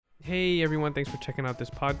Hey everyone, thanks for checking out this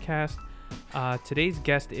podcast. Today's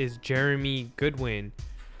guest is Jeremy Goodwin.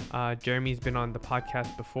 Jeremy's been on the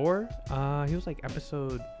podcast before. He was like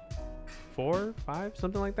episode 4, 5,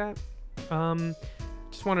 something like that.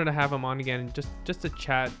 Just wanted to have him on again, just to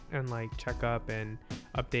chat and like check up and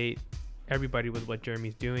update everybody with what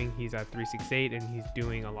Jeremy's doing. He's at 368 and he's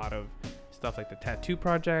doing a lot of stuff like the tattoo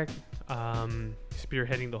project,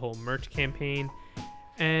 spearheading the whole merch campaign.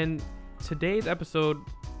 And today's episode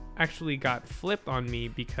actually got flipped on me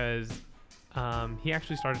because he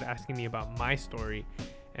actually started asking me about my story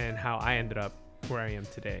and how I ended up where I am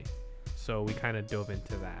today. So we kind of dove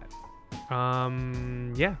into that.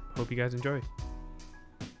 Yeah, hope you guys enjoy.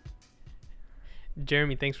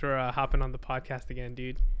 Jeremy, thanks for hopping on the podcast again,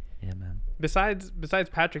 dude. Yeah, man. Besides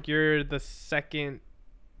Patrick, you're the second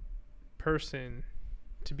person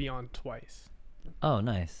to be on twice. Oh,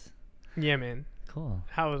 nice. Yeah, man. Cool.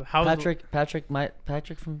 How's Patrick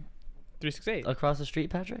from 368 across the street,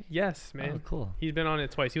 Patrick? Yes, man. Oh, cool. He's been on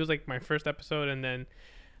it twice. He was like my first episode, and then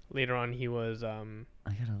later on he was I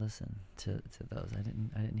gotta listen to those. I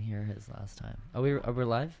didn't hear his last time. Are we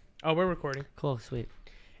live? Oh, we're recording. Cool, sweet.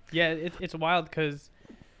 Yeah, it's wild because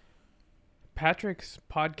Patrick's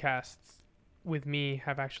podcasts with me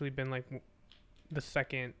have actually been like the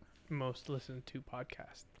second most listened to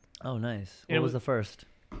podcast. Oh, nice. And What was the first?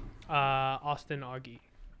 Austin Augie.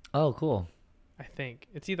 Oh, cool. I think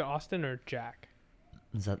it's either Austin or Jack.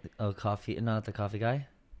 Is that coffee? Not the coffee guy?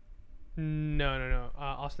 No.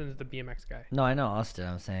 Austin is the BMX guy. No, I know Austin.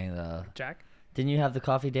 I'm saying Jack. Didn't you have the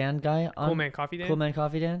Coffee Dan guy on? Cool Man Coffee Dan. Cool Man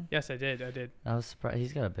Coffee Dan. Yes, I did. I was surprised.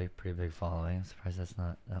 He's got a pretty big following. I'm surprised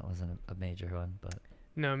that wasn't a major one, but.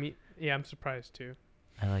 No, me. Yeah, I'm surprised too.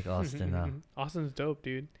 I like Austin. Austin's dope,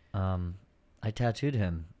 dude. I tattooed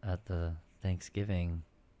him at the Thanksgiving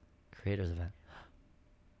creators event.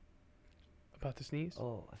 About to sneeze?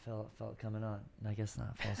 Oh, I felt it coming on. I guess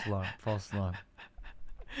not. False alarm.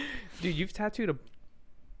 Dude, you've tattooed a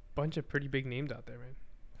bunch of pretty big names out there, man.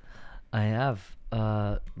 I have.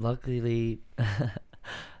 Luckily, I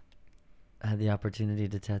had the opportunity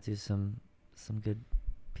to tattoo some good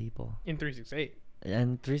people. In 368.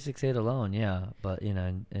 And 368 alone, yeah. But,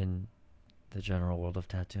 in the general world of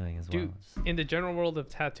tattooing as well. Dude, in the general world of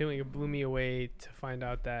tattooing, it blew me away to find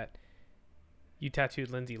out that you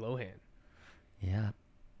tattooed Lindsay Lohan. Yeah.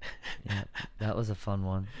 Yeah, that was a fun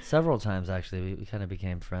one. Several times, actually. We kind of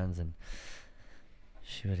became friends, and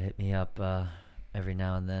she would hit me up every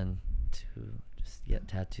now and then to just get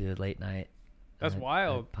tattooed late night. That's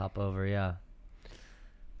wild. I'd pop over, yeah.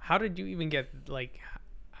 How did you even get,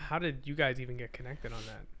 how did you guys even get connected on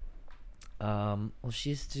that? Well, she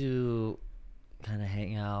used to kind of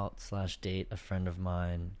hang out / date a friend of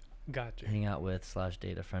mine. Gotcha. Hang out with /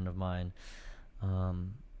 date a friend of mine.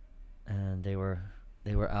 And they were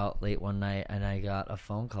out late one night, and I got a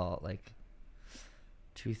phone call at like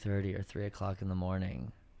 2:30 or 3 o'clock in the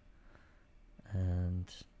morning,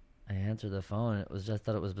 and I answered the phone. It was just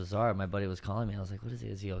thought it was bizarre. My buddy was calling me. I was like, "What is he?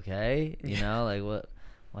 Is he okay? Like what?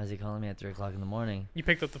 Why is he calling me at 3 o'clock in the morning?" You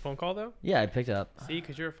picked up the phone call though? Yeah, I picked up. See,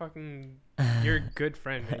 because you're a good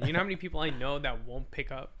friend, man. You know how many people I know that won't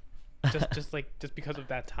pick up just because of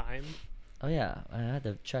that time? Oh yeah, I had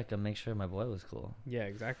to check and make sure my boy was cool. Yeah,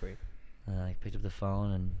 exactly. And I picked up the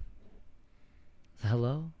phone and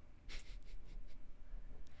hello.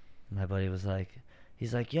 My buddy was like,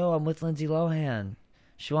 he's like, "Yo, I'm with Lindsay Lohan.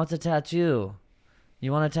 She wants a tattoo.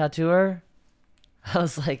 You want to tattoo her?" I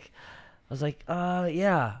was like,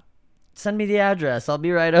 yeah. Send me the address. I'll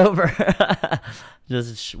be right over.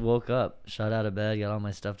 Just woke up, shot out of bed, got all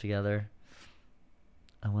my stuff together.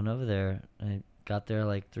 I went over there. I got there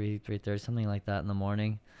like 3:30, something like that in the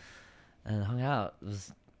morning, and hung out.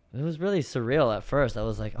 It was really surreal at first. I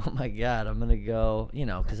was like, "Oh my God, I'm gonna go,"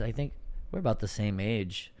 because I think we're about the same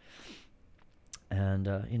age. And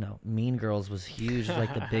Mean Girls was huge,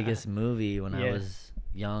 like the biggest movie when I was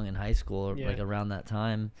young in high school, like around that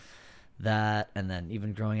time. That, and then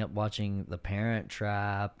even growing up watching The Parent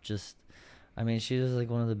Trap, she was like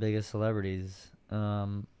one of the biggest celebrities.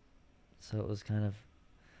 So it was kind of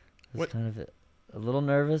a little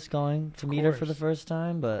nervous going to meet her for the first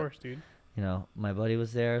time, but of course, dude. My buddy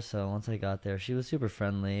was there, so once I got there, she was super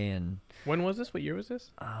friendly. And when was this? What year was this?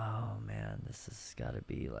 Oh man, this has got to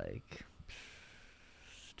be like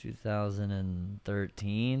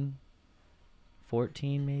 2013,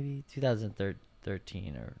 14 maybe,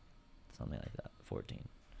 2013 or something like that, 14.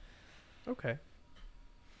 Okay.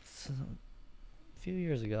 So, a few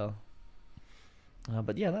years ago.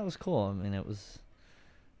 But yeah, that was cool. I mean, it was.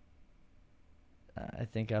 I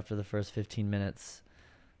think after the first 15 minutes,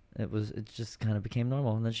 it just kind of became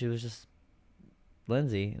normal, and then she was just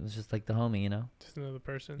Lindsay. It was just like the homie, you know. Just another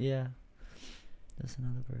person. Yeah, just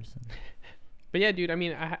another person. But yeah, dude. I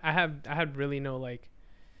mean, I had really no like.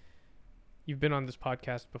 You've been on this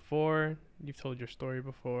podcast before. You've told your story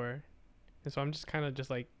before, and so I'm just kind of just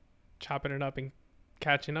like chopping it up and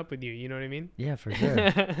catching up with you. You know what I mean? Yeah, for sure.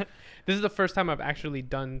 This is the first time I've actually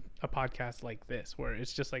done a podcast like this, where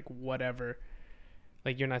it's just like whatever.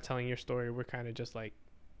 Like you're not telling your story. We're kind of just like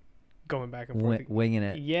going back and forth. Winging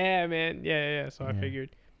it. Yeah, man. Yeah. So I Yeah. figured,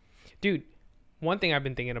 dude, one thing I've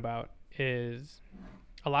been thinking about is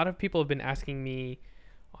a lot of people have been asking me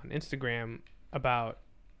on Instagram about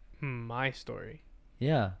my story.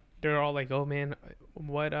 Yeah. They're all like, "Oh man,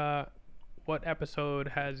 what episode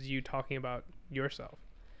has you talking about yourself?"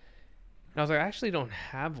 And I was like, I actually don't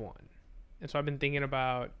have one. And so I've been thinking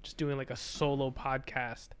about just doing like a solo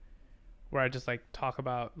podcast where I just like talk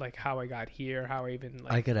about like how I got here, how I even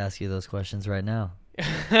like I could ask you those questions right now.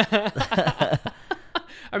 I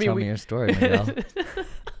mean, Tell me your story, Miguel.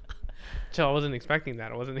 Chill, I wasn't expecting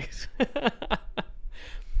that. I wasn't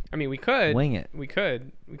I mean, we could Wing it. We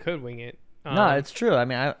could wing it. No, it's true. I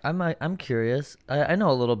mean, I'm curious. I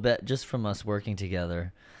know a little bit just from us working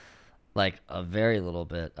together, like a very little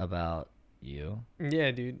bit about you.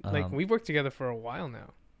 Yeah, dude. Like we've worked together for a while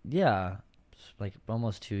now. Yeah, like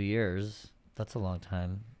almost 2 years. That's a long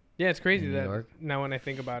time. Yeah, it's crazy In New that York. now when I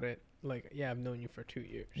think about it, like yeah, I've known you for 2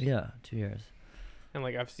 years. Yeah, 2 years. And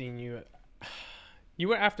like I've seen you. You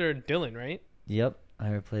were after Dylan, right? Yep, I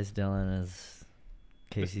replaced Dylan as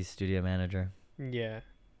Casey's studio manager. Yeah.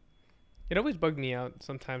 It always bugged me out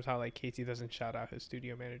sometimes how like Casey doesn't shout out his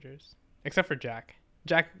studio managers, except for Jack.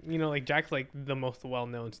 Jack, you know, like Jack's like the most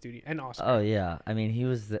well-known studio, and Oscar. Oh yeah, I mean he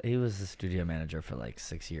was the studio manager for like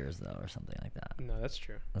 6 years though, or something like that. No, that's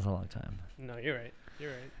true. That's a long time. No, you're right.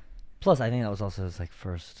 You're right. Plus, I think that was also his like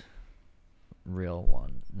first real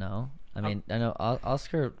one. No, I mean I know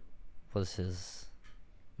Oscar was his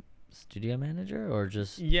studio manager or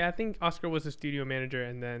just Yeah, I think Oscar was the studio manager,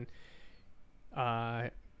 and then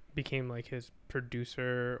became like his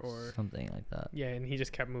producer or something like that. yeah, and he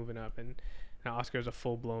just kept moving up, and now Oscar's a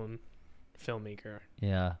full-blown filmmaker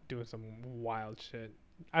Yeah. doing some wild shit.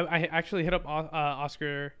 I actually hit up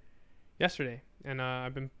Oscar yesterday, and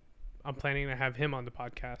I'm planning to have him on the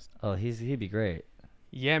podcast. Oh, he'd be great.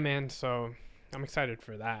 Yeah, man. So I'm excited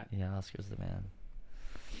for that. Yeah, Oscar's the man.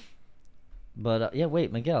 But yeah,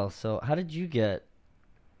 wait, Miguel. So how did you get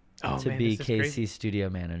to man, be this is crazy. Casey's studio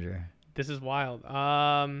manager? This is wild.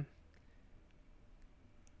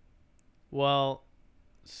 Well,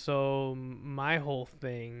 so my whole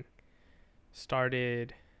thing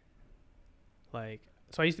started like,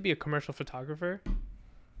 so I used to be a commercial photographer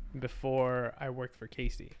before I worked for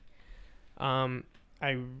Casey. That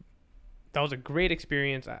was a great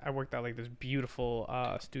experience. I worked at like this beautiful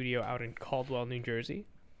studio out in Caldwell, New Jersey.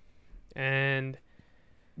 And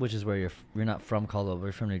Which is where you're not from Caldwell, but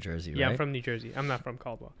you're from New Jersey, yeah, right? I'm from New Jersey. I'm not from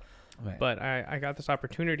Caldwell. Right. But I got this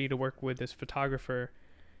opportunity to work with this photographer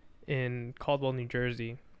in Caldwell, New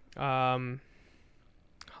Jersey. How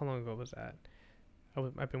long ago was that?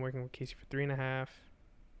 I've been working with Casey for 3.5.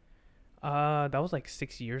 That was like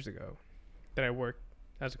 6 years ago that I worked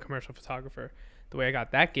as a commercial photographer. The way I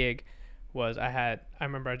got that gig was I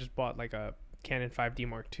remember I just bought like a Canon 5D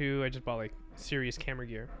Mark II. I just bought like serious camera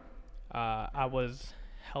gear. I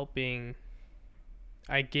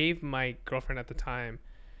gave my girlfriend at the time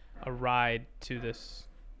a ride to this.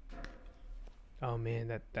 Oh man,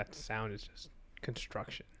 that sound is just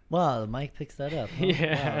construction. Wow, the mic picks that up. Huh?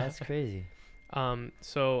 Yeah. Wow, that's crazy.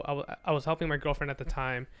 So I was helping my girlfriend at the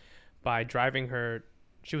time by driving her.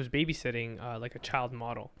 She was babysitting like a child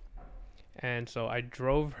model, and so I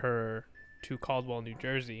drove her to Caldwell, New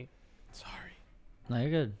Jersey. Sorry. No, you're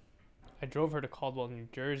good. I drove her to Caldwell, New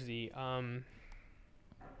Jersey,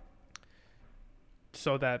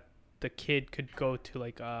 so that the kid could go to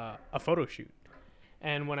like a photo shoot.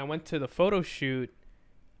 And when I went to the photo shoot,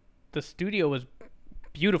 the studio was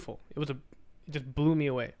beautiful. It just blew me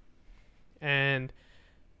away. And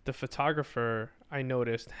the photographer, I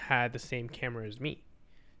noticed, had the same camera as me,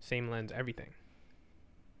 same lens, everything.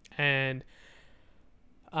 And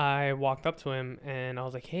I walked up to him and I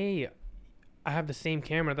was like, "Hey, I have the same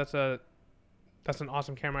camera. That's an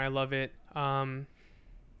awesome camera. I love it.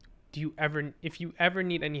 If you ever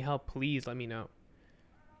need any help, please let me know."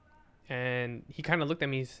 And he kind of looked at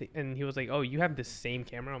me and he was like, "Oh, you have the same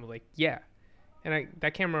camera?" I was like, "Yeah." And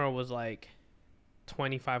that camera was like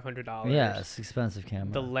 $2,500. Yeah, it's expensive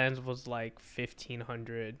camera. The lens was like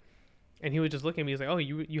 $1,500. And he was just looking at me. He's like, "Oh,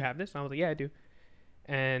 you have this?" And I was like, "Yeah, I do."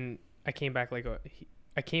 And I came back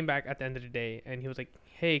at the end of the day, and he was like,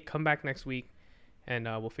 "Hey, come back next week, and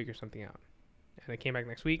we'll figure something out." And I came back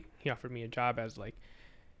next week. He offered me a job as like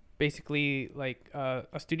basically like a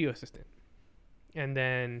studio assistant. And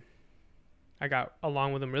then I got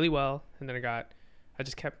along with him really well. And then I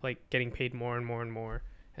just kept like getting paid more and more and more.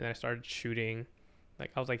 And then I started shooting.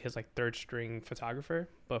 Like I was like his like third string photographer,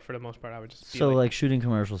 but for the most part I would just be So like shooting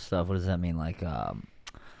commercial stuff, what does that mean? Like you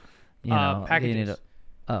know, packages.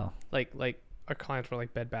 Oh. Like our clients were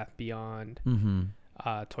like Bed Bath Beyond,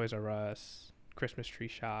 Mm-hmm. Toys R Us, Christmas Tree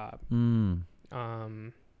Shop,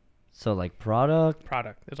 So like product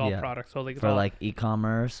product. It's all Yeah. product. So like it's for all like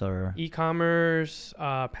e-commerce or e-commerce,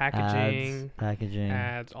 packaging, packaging.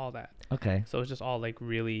 ads, all that. Okay. So it's just all like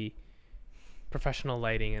really professional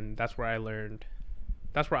lighting, and that's where I learned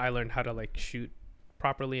how to like shoot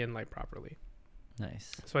properly and light properly.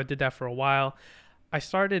 Nice. So I did that for a while. I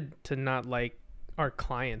started to not like our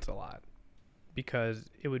clients a lot because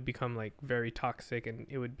it would become like very toxic, and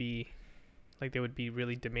it would be like they would be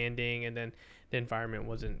really demanding, and then the environment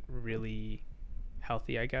wasn't really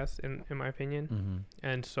healthy, I guess, in my opinion. Mm-hmm.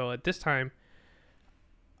 And so at this time,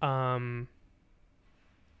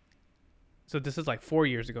 so this is like 4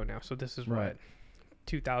 years ago now. So this is Right. what,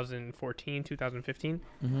 2014, 2015.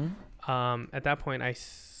 Mm-hmm. At that point,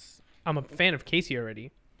 I'm a fan of Casey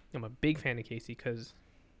already. I'm a big fan of Casey because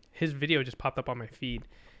his video just popped up on my feed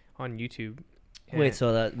on YouTube. Wait,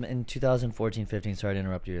 so that in 2014, 15, sorry to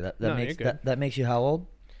interrupt you. That No, makes you're good. that makes you how old?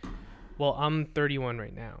 Well, I'm 31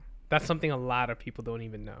 right now. That's something a lot of people don't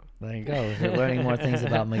even know. There you go. You're learning more things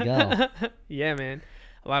about Miguel. Yeah, man.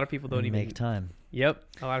 A lot of people don't even make time. Yep.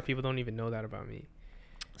 A lot of people don't even know that about me.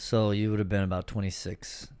 So you would have been about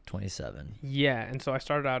 26, 27. Yeah, and so I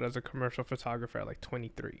started out as a commercial photographer at like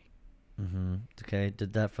 23. Mm-hmm. Okay,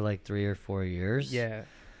 did that for like 3 or 4 years. Yeah.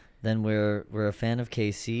 Then we're a fan of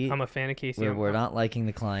Casey. I'm a fan of Casey. We're not liking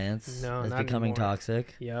the clients. No, it's not becoming anymore.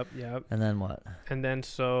 toxic. Yep. And then what? And then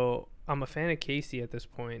so I'm a fan of Casey at this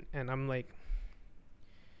point, and I'm like,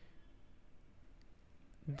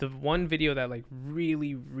 the one video that like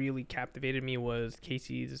really, really captivated me was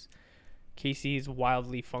Casey Neistat's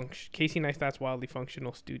Wildly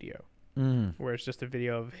Functional Studio, where it's just a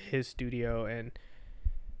video of his studio, and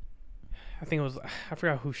I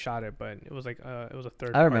forgot who shot it, but it was like it was a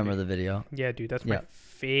third. I remember party. the video. Yeah, dude, that's my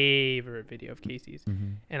favorite video of Casey's,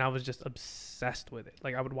 Mm-hmm. and I was just obsessed with it.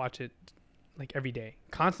 Like I would watch it like every day,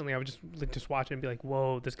 constantly. I would just watch it and be like,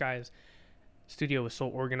 "Whoa, this guy's studio is so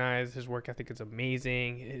organized. His work ethic is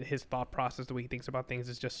amazing. His thought process, the way he thinks about things,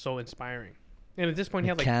 is just so inspiring." And at this point, he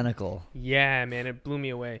had like Mechanical. yeah, man, it blew me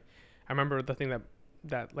away. I remember the thing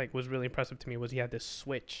that like was really impressive to me was he had this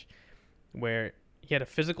switch where he had a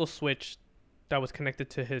physical switch that was connected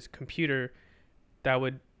to his computer that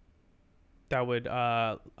would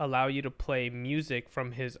allow you to play music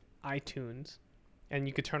from his iTunes, and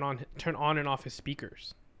you could turn on and off his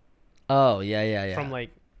speakers. Oh, yeah. From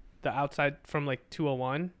like the outside, from like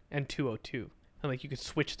 201 and 202. And like you could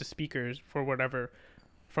switch the speakers for whatever's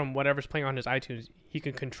playing on his iTunes. He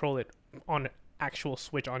can control it on an actual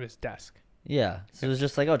switch on his desk. Yeah. So it was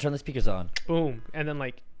just like, oh, turn the speakers on. Boom. And then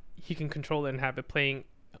like he can control it and have it playing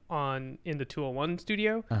in the 201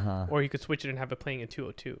 studio, or he could switch it and have it playing in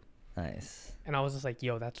 202. Nice. And I was just like,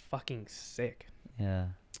 yo, that's fucking sick. Yeah.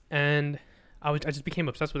 And I just became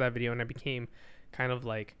obsessed with that video, and I became kind of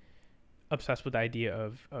like obsessed with the idea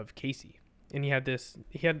of Casey. And at this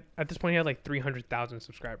point he had like 300,000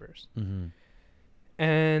 subscribers. Mm-hmm.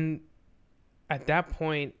 And at that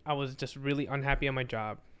point I was just really unhappy on my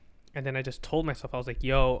job. And then I just told myself, I was like,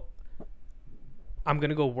 yo, I'm going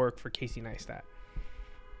to go work for Casey Neistat.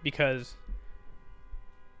 Because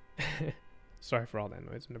sorry for all that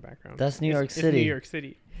noise in the background. That's New York City. It's New York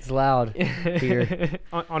City. It's loud here.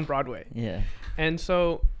 on Broadway. Yeah. And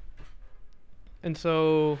so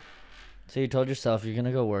So you told yourself you're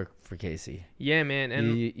gonna go work for Casey. yeah, man.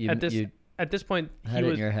 And you at this point had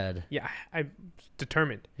it in your head. Yeah, I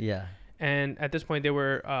determined. Yeah. And at this point, they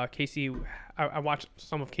were Casey. I watched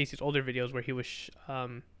some of Casey's older videos where he was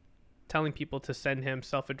telling people to send him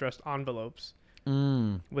self-addressed envelopes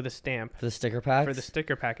with a stamp For the sticker packs? for the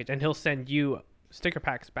sticker package, and he'll send you sticker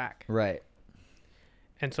packs back. Right.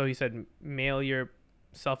 And so he said, mail your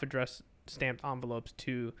self-addressed stamped envelopes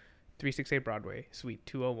to 368 Broadway, Suite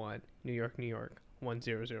 201, New York,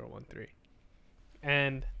 10013.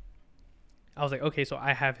 And I was like, okay, so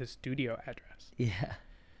I have his studio address. Yeah.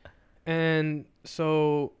 And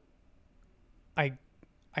so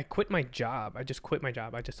I quit my job. I just quit my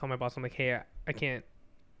job. I just told my boss, I'm like, hey, I can't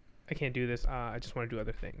do this. I just want to do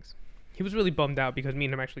other things. He was really bummed out because me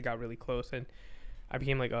and him actually got really close, and I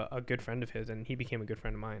became like a good friend of his, and he became a good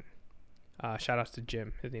friend of mine. Shout outs to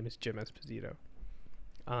Jim. His name is Jim Esposito.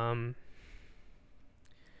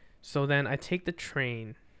 So then I take the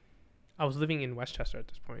train. I was living in Westchester at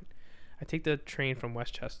this point. I take the train from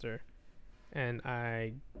Westchester and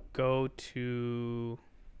I go to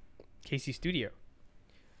Casey's studio.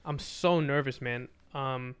 I'm so nervous, man.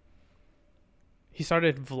 He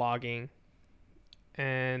started vlogging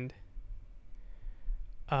and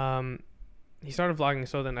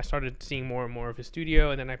so then I started seeing more and more of his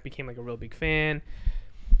studio, and then I became like a real big fan.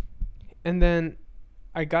 And then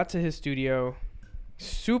I got to his studio,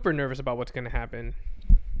 super nervous about what's gonna happen,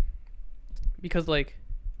 because like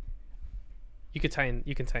you can tie in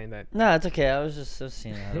that. No, it's okay. I was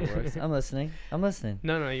seeing how it works. I'm listening.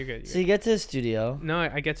 No, you're good. So you get to his studio. No,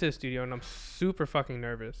 I get to the studio and I'm super fucking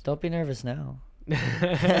nervous. Don't be nervous now.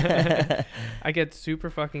 I get super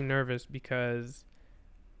fucking nervous because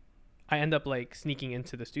I end up like sneaking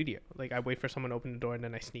into the studio. Like I wait for someone to open the door and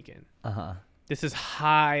then I sneak in. This is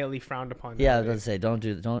highly frowned upon. Yeah, I was going to say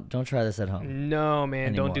don't try this at home. No,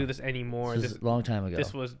 man, don't do this anymore. This was a long time ago.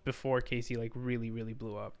 This was before Casey like really, really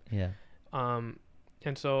blew up. Yeah.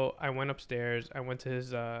 And so I went upstairs. I went to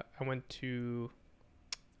his. I went to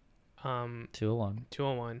 201.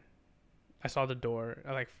 201. I saw the door.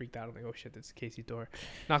 I like freaked out. I'm like, oh shit, this is Casey's door.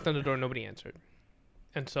 Knocked on the door. Nobody answered.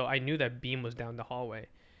 And so I knew that Beam was down the hallway.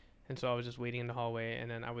 And so I was just waiting in the hallway, and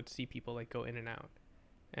then I would see people like go in and out.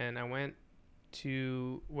 And I went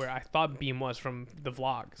to where I thought Beam was from the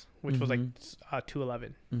vlogs, which was like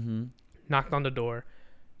 211. Knocked on the door.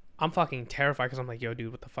 I'm fucking terrified because I'm like, yo,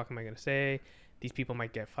 dude, what the fuck am I gonna say? These people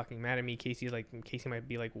might get fucking mad at me. Casey might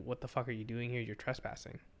be like, what the fuck are you doing here? You're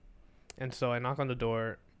trespassing. And so I knock on the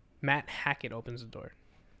door. Matt Hackett opens the door.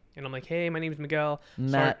 And I'm like, hey, my name is Miguel.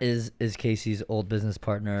 Matt is Casey's old business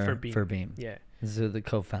partner for Beam. Yeah. This is the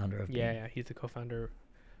co-founder of Beam. Yeah, he's the co-founder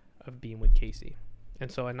of Beam with Casey.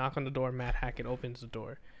 And so I knock on the door. Matt Hackett opens the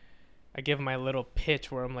door. I give him my little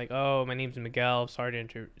pitch where I'm like, oh, my name's Miguel. Sorry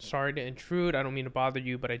to intrude. I don't mean to bother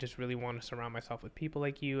you, but I just really want to surround myself with people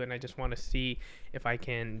like you, and I just want to see if I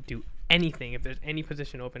can do anything, if there's any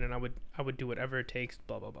position open, and I would do whatever it takes,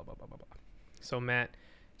 blah, blah, blah, blah, blah, blah, blah. So Matt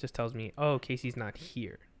just tells me, oh, Casey's not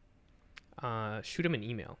here. Shoot him an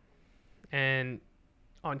email. And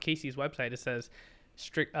on Casey's website, it says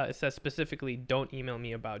specifically, don't email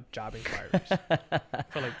me about job inquiries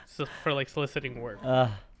for soliciting work.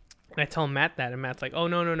 And I tell Matt that, and Matt's like, oh,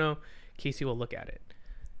 no, Casey will look at it.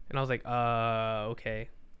 And I was like, okay.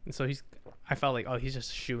 And so I felt like, oh, he's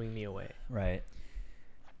just shooing me away. Right.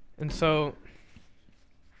 And so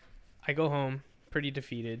I go home pretty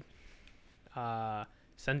defeated,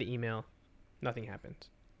 send the email, nothing happens.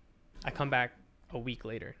 I come back a week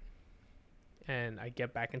later, and I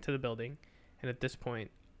get back into the building, and at this point,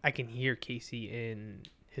 I can hear Casey in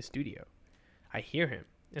his studio. I hear him.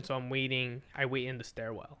 And so I wait in the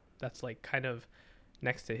stairwell. That's like kind of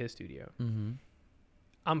next to his studio.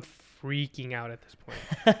 I'm freaking out at this point.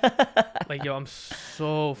 Like, yo, I'm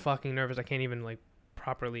so fucking nervous. I can't even like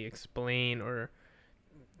properly explain or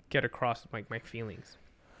get across like my feelings.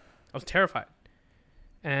 I was terrified.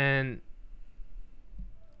 And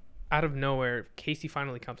out of nowhere, Casey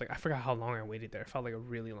finally comes. Like, I forgot how long I waited there. It felt like a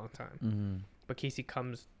really long time. But Casey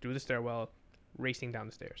comes through the stairwell, racing down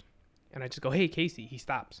the stairs. And I just go, hey, Casey. He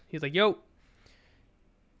stops. He's like, yo.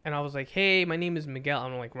 And I was like, hey, my name is Miguel.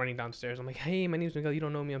 I'm like running downstairs. I'm like, hey, my name is Miguel. You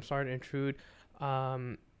don't know me. I'm sorry to intrude.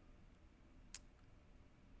 I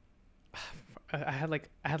had like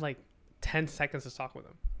 10 seconds to talk with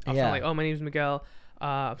him. I was like, oh, my name is Miguel.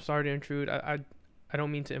 I'm sorry to intrude. I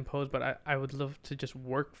don't mean to impose, but I would love to just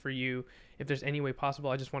work for you if there's any way possible.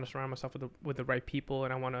 I just want to surround myself with the right people,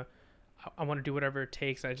 and I want to do whatever it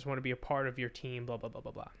takes. I just want to be a part of your team, blah, blah, blah,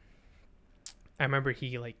 blah, blah. I remember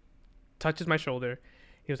he like touches my shoulder.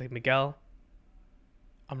 He was like, Miguel,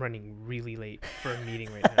 I'm running really late for a meeting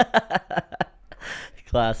right now.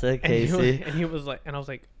 Classic Casey. And he was like, and I was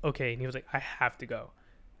like, okay. And he was like, I have to go.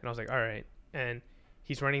 And I was like, all right. And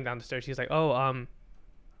he's running down the stairs. He's like, oh,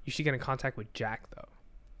 you should get in contact with Jack though.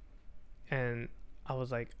 And I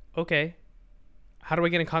was like, okay. How do I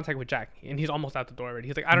get in contact with Jack? And he's almost out the door already.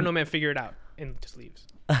 He's like, I don't know, man. Figure it out. And just leaves.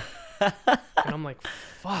 And I'm like,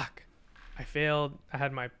 fuck. I failed. I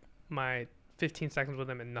had my 15 seconds with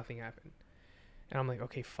him and nothing happened. And I'm like,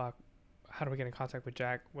 okay, fuck. How do I get in contact with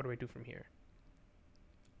Jack? What do I do from here?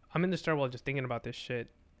 I'm in the stairwell just thinking about this shit.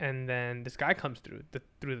 And then this guy comes through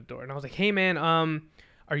the door. And I was like, hey, man,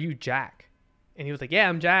 are you Jack? And he was like, yeah,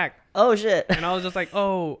 I'm Jack. Oh, shit. And I was just like,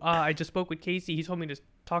 oh, I just spoke with Casey. He told me to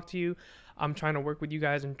talk to you. I'm trying to work with you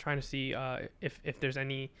guys and trying to see if there's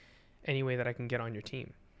any way that I can get on your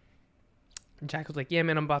team. And Jack was like, yeah,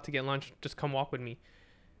 man, I'm about to get lunch. Just come walk with me.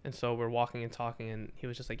 And so we're walking and talking. And he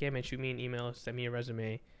was just like, yeah, man, shoot me an email. Send me a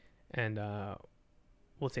resume. And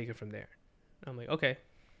we'll take it from there. I'm like, okay.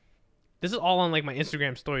 This is all on like my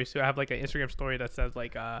Instagram stories too. I have like an Instagram story that says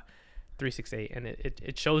like 368, and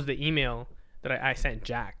it shows the email that I sent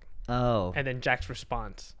Jack. Oh. And then Jack's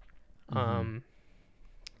response.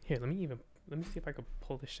 Here, let me see if I could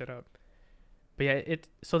pull this shit up. But yeah,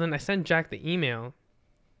 so then I sent Jack the email,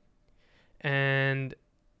 and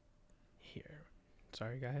here,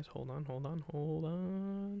 sorry guys, hold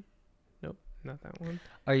on. Nope, not that one.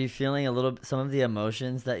 Are you feeling some of the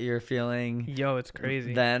emotions that you're feeling? Yo, it's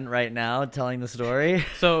crazy. Then right now, telling the story.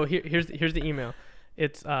 So here's the email.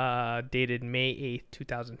 It's dated May 8th,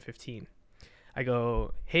 2015. I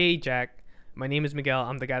go, hey Jack, my name is Miguel.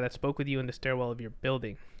 I'm the guy that spoke with you in the stairwell of your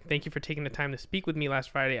building. Thank you for taking the time to speak with me last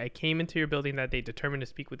Friday. I came into your building that day determined to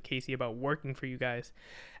speak with Casey about working for you guys.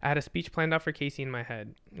 I had a speech planned out for Casey in my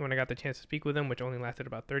head. When I got the chance to speak with him, which only lasted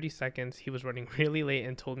about 30 seconds, he was running really late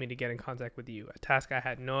and told me to get in contact with you, a task I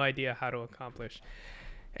had no idea how to accomplish.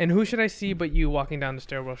 And who should I see but you walking down the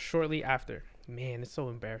stairwell shortly after? Man, it's so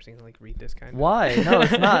embarrassing to like read this kind of. Why? No,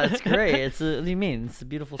 it's not. It's great. What do you mean? It's a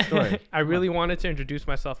beautiful story. I really wanted to introduce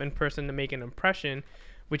myself in person to make an impression,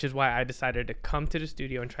 which is why I decided to come to the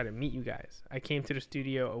studio and try to meet you guys. I came to the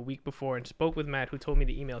studio a week before and spoke with Matt, who told me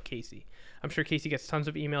to email Casey. I'm sure Casey gets tons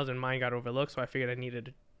of emails and mine got overlooked, so I figured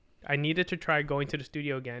I needed to try going to the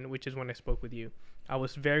studio again, which is when I spoke with you. I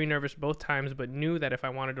was very nervous both times, but knew that if I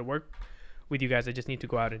wanted to work with you guys, I just need to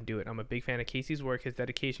go out and do it. I'm a big fan of Casey's work. His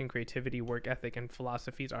dedication, creativity, work ethic, and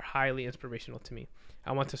philosophies are highly inspirational to me.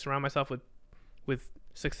 I want to surround myself with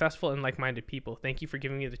successful and like-minded people. Thank you for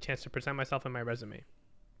giving me the chance to present myself and my resume.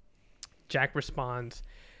 Jack responds,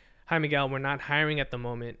 hi Miguel, we're not hiring at the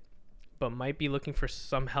moment, but might be looking for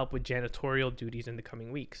some help with janitorial duties in the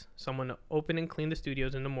coming weeks. Someone to open and clean the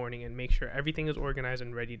studios in the morning and make sure everything is organized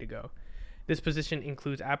and ready to go. This position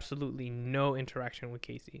includes absolutely no interaction with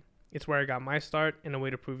Casey. It's where I got my start and a way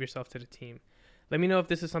to prove yourself to the team. Let me know if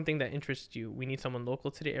this is something that interests you. We need someone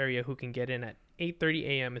local to the area who can get in at 8:30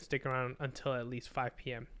 a.m. and stick around until at least 5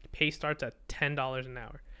 p.m. Pay starts at $10 an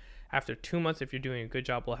hour. After 2 months, if you're doing a good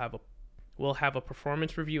job, we'll have a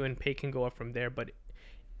performance review and pay can go up from there,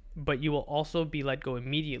 but you will also be let go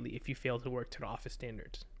immediately if you fail to work to the office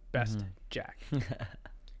standards. Best, Jack.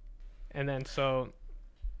 And then so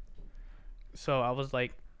I was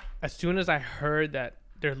like, as soon as I heard that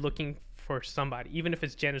they're looking for somebody, even if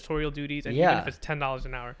it's janitorial duties and even if it's $10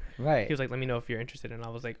 an hour, right? He was like, let me know if you're interested. And I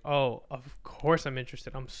was like, oh, of course I'm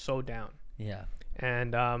interested. I'm so down. Yeah.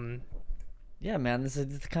 And yeah, man, this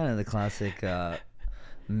is kind of the classic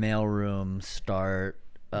mailroom start.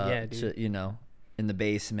 Yeah, dude. To, in the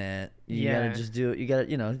basement. You gotta just do it. You gotta,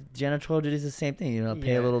 janitorial duties is the same thing.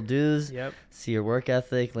 Pay a little dues. Yep. See your work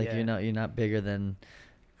ethic. Like you're not bigger than,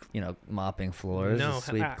 mopping floors,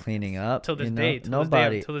 sweep cleaning up. Till this day,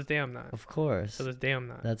 nobody. Till this day, I'm not. Of course. Till this day, I'm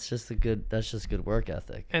not. That's just good work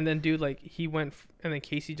ethic. And then, dude, like and then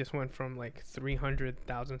Casey just went from like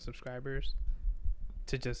 300,000 subscribers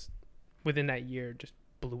to just within that year just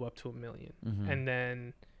blew up to 1 million. And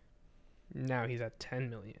then now he's at 10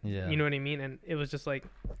 million. Yeah. You know what I mean? And it was just like,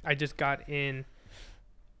 I just got in.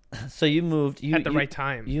 So you moved at the right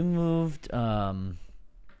time. You moved.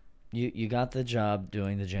 You got the job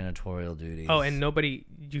doing the janitorial duties. Oh, and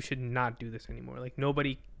you should not do this anymore. Like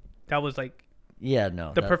nobody, that was like. Yeah,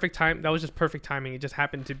 no. Perfect time. That was just perfect timing. It just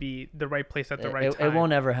happened to be the right place at the right time. It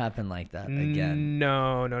won't ever happen like that again.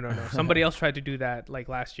 No. Somebody else tried to do that like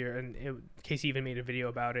last year, and Casey even made a video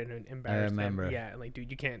about it and embarrassed them. Yeah, like dude,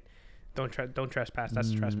 you can't. Don't trespass.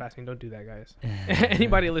 That's trespassing. Don't do that, guys.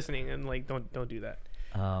 Anybody listening, and like don't do that.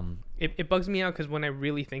 It bugs me out because when I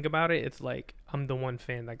really think about it, it's like I'm the one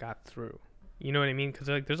fan that got through. You know what I mean? Because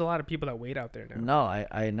like there's a lot of people that wait out there now. No,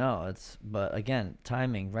 I know but again,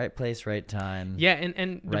 timing, right place, right time. Yeah,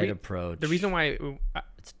 and right approach. The reason why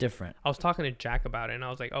it's different. I was talking to Jack about it, and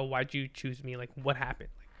I was like, "Oh, why'd you choose me? Like, what happened?"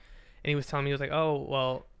 And he was telling me, he was like, "Oh,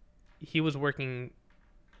 well, he was working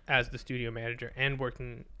as the studio manager and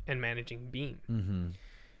working and managing Beam,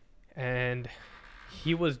 and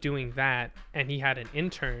he was doing that, and he had an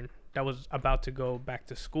intern that was about to go back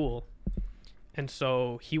to school." And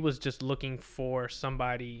so he was just looking for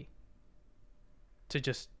somebody to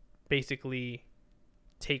just basically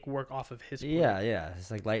take work off of his plate. Yeah. It's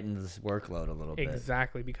like lighten this workload a little bit.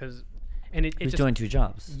 Exactly, because he's doing 2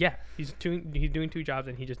 jobs. Yeah, he's doing 2 jobs,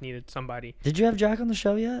 and he just needed somebody. Did you have Jack on the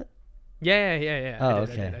show yet? Yeah. Oh,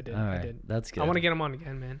 okay. I did. All right. That's good. I want to get him on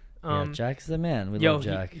again, man. Jack's the man. We love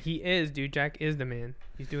Jack. He is, dude. Jack is the man.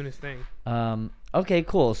 He's doing his thing. Okay,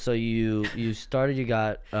 cool. So you started. You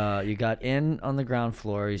got in on the ground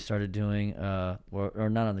floor. You started doing or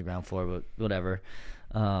not on the ground floor, but whatever.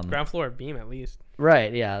 Ground floor at Beam, at least.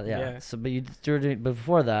 Right. Yeah. Yeah. Yeah. So, but you were doing, but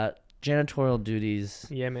before that, janitorial duties.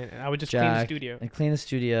 Yeah, man. I would just clean the Jack, studio, and clean the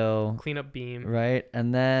studio. clean up Beam. Right.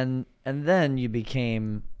 And then you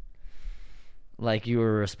became like you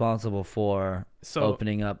were responsible for So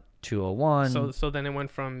opening up 201. so then it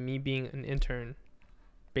went from me being an intern,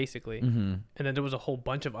 basically, Mm-hmm. and then there was a whole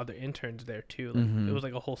bunch of other interns there too. Like, Mhm. It was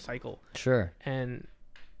like a whole cycle, Sure. and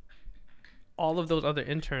all of those other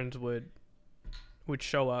interns would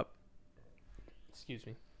show up. Excuse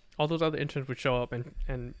me. All those other interns would show up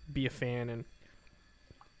and be a fan and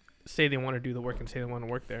say they want to do the work and say they want to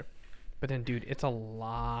work there. But then, dude, it's a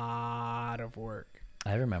lot of work.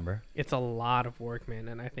 I remember. It's a lot of work, man,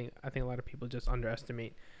 and I think a lot of people just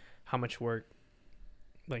underestimate how much work,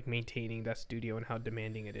 like, maintaining that studio and how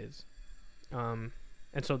demanding it is. And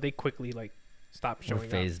so they quickly like stopped We're showing up.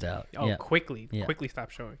 phased out. Oh, Yeah. quickly Yeah.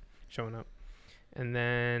 stopped showing up. And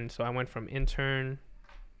then so I went from intern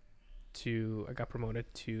to I got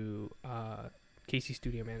promoted to KC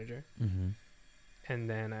studio manager, Mm-hmm. and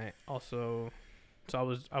then I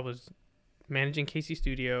was managing KC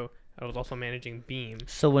studio. I was also managing Beam.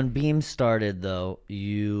 So when Beam started, though,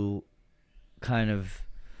 you kind of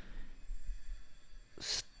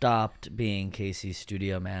stopped being Casey's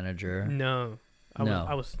studio manager. No, No.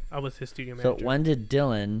 I was his studio So manager. when did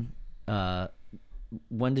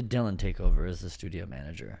Dylan take over as the studio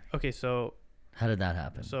manager? Okay, so How did that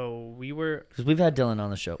happen? we were Because we've had Dylan on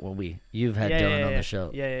the show. Well, you've had Dylan on the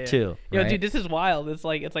show yeah. too, Yo, right? dude, this is wild. It's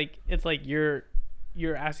like you're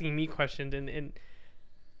asking me questions and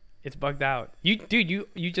it's bugged out. You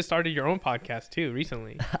just started your own podcast too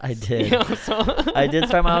recently. I did. You know, so I did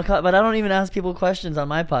start my own, but I don't even ask people questions on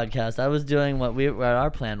my podcast. I was doing what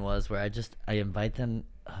our plan was, where I invite them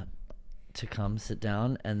to come sit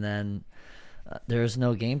down, and then there's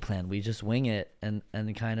no game plan. We just wing it and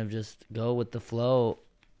kind of just go with the flow.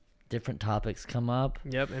 Different topics come up.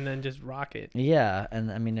 Yep, and then just rock it. Yeah,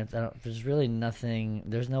 and I mean, if there's really nothing,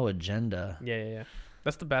 there's no agenda. Yeah.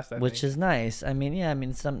 That's the best. Which is nice. I mean,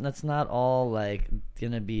 that's not all like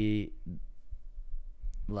gonna be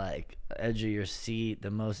like edge of your seat, the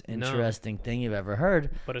most No. interesting thing you've ever heard.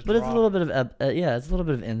 but it's But it's a raw. little bit of it's a little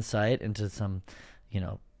bit of insight into some,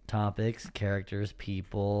 topics, characters,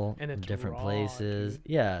 people, And it's different raw, places. dude.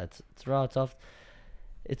 Yeah, it's raw. It's off.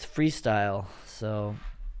 It's freestyle. So.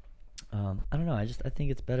 I don't know. I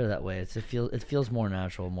think it's better that way. It feels more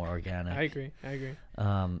natural, more organic. I agree.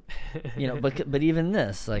 But even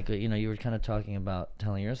this, like, you were kind of talking about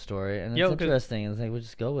telling your story, and it's Yo, 'cause interesting. It's like, we'll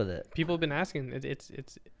just go with it. People have been asking. It's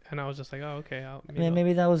and I was just like, oh, okay.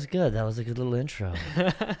 Maybe that was good. That was a good little intro.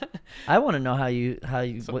 I want to know how you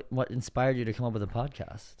So- what inspired you to come up with a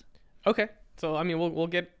podcast. Okay. So I mean, we'll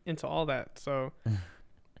get into all that. So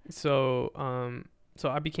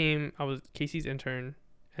I was Casey's intern,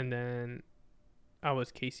 and then I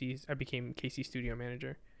became Casey's studio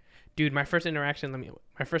manager. Dude, my first interaction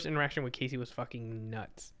with Casey was fucking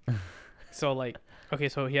nuts. So like, okay,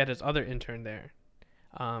 so he had his other intern there.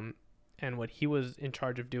 And what he was in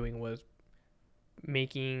charge of doing was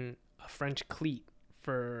making a French cleat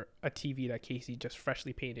for a TV that Casey just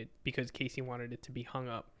freshly painted, because Casey wanted it to be hung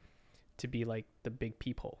up to be like the big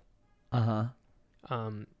peephole.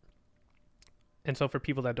 And so for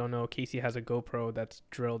people that don't know, Casey has a GoPro that's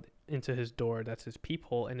drilled into his door. That's his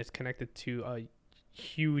peephole, and it's connected to a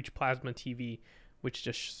huge plasma TV, which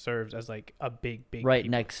just serves as like a big Right peephole.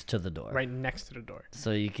 next to the door. Right next to the door. So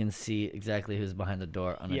you can see exactly who's behind the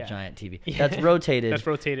door on a giant TV. Yeah. That's rotated. That's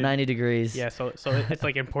rotated 90 degrees. Yeah, so it's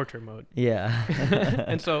like in portrait mode. Yeah.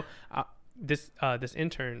 And so this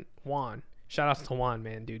intern Juan, shout outs to Juan,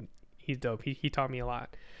 man, dude, he's dope. He taught me a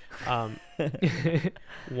lot.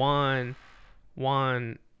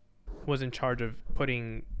 Juan was in charge of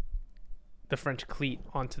putting the French cleat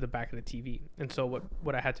onto the back of the TV. And so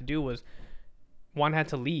what I had to do was, Juan had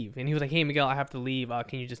to leave, and he was like, hey, Miguel, I have to leave.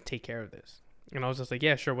 Can you just take care of this? And I was just like,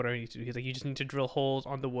 yeah, sure, what do I need to do? He's like, you just need to drill holes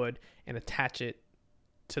on the wood and attach it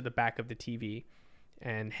to the back of the TV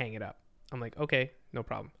and hang it up. I'm like, okay, no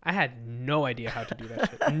problem. I had no idea how to do that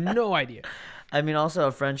shit. No idea. I mean, also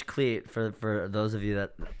a French cleat, for those of you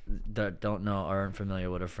that don't know or aren't familiar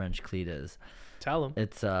what a French cleat is. Tell him.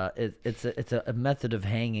 It's a method of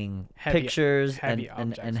hanging Heavy- pictures heavy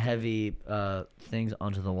and objects. heavy things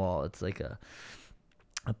onto the wall. It's like a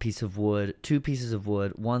piece of wood, two pieces of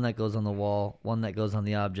wood, one that goes on the wall, one that goes on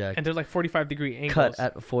the object. And there's like 45-degree angles. Cut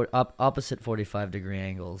at opposite 45-degree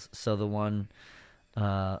angles. So the one,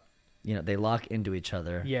 they lock into each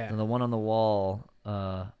other. Yeah. And the one on the wall,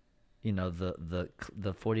 the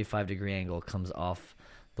 45-degree angle comes off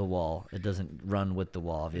the wall. It doesn't run with the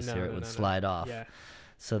wall, obviously, or it would slide off. Yeah.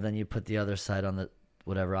 So then you put the other side on the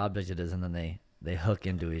whatever object it is, and then they they hook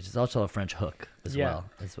into each. It's also a French hook as Yeah. well.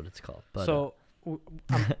 That's what it's called. But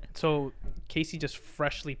So Casey just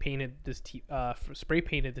freshly painted this spray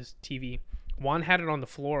painted this TV. Juan had it on the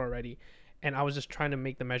floor already, and I was just trying to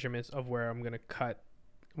make the measurements of where I'm gonna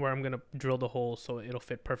drill the hole so it'll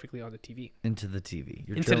fit perfectly on the TV. into the TV.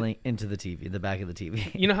 You're Into the- drilling into the TV, the back of the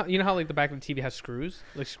TV. You know how like the back of the TV has screws,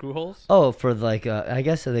 like screw holes. Oh, for like I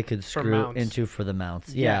guess so they could For screw mounts. into for the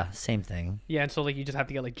mounts. Yeah. Yeah, same thing. Yeah, and so like you just have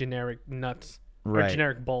to get like generic nuts or Right.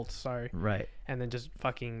 generic bolts, sorry, Right. and then just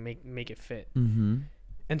fucking make it fit. Mm-hmm.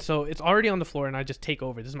 And so it's already on the floor, and I just take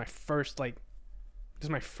over. This is my first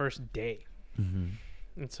day. Mm-hmm.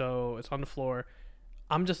 And so it's on the floor.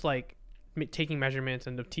 I'm just like taking measurements,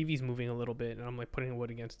 and the TV's moving a little bit, and I'm like putting wood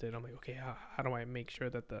against it. I'm like, okay, how do I make sure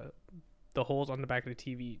that the holes on the back of the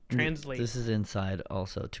TV translate? This is inside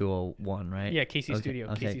also 201, right? Yeah, Casey's Okay, studio,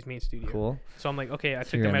 okay. Casey's main studio. Cool. So I'm like, okay, I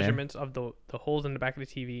So took you're the in there. measurements of the holes in the back of the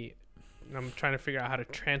TV, and I'm trying to figure out how to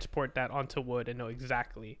transport that onto wood and know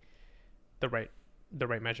exactly the right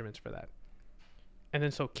measurements for that. And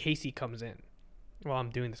then so Casey comes in while I'm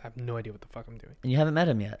doing this. I have no idea what the fuck I'm doing. And you haven't met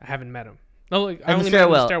him yet. I haven't met him. No, like, I In the only met him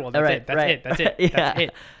in the stairwell. stairwell. That's Right, it. That's right. it. That's it. Yeah. That's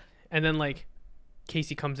it. And then like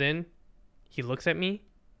Casey comes in, he looks at me,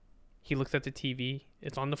 he looks at the TV,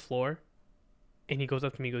 it's on the floor, and he goes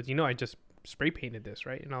up to me, and goes, I just spray painted this,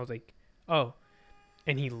 right? And I was like, oh.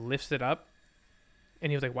 And he lifts it up,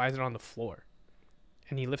 and he was like, why is it on the floor?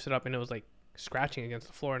 And he lifts it up, and it was like scratching against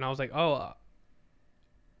the floor, and I was like, oh.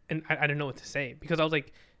 And I didn't know what to say, because I was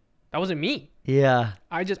like, that wasn't me. Yeah.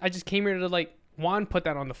 I just came here to like Juan put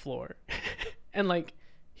that on the floor, and like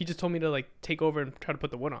he just told me to like take over and try to put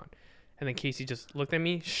the wood on, and then Casey just looked at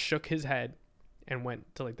me, shook his head, and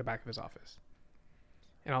went to like the back of his office,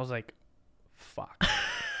 and I was like, "Fuck."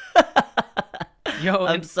 Yo,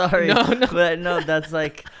 I'm and- sorry. No. But no, that's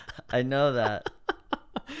like I know that.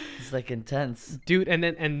 It's like intense. dude, and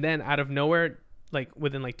then out of nowhere, like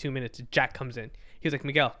within like 2 minutes, Jack comes in. He was like,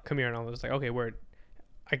 "Miguel, come here," and I was like, "Okay, word."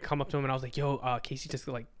 I come up to him and I was like, "Yo, Casey just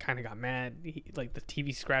like kind of got mad, like the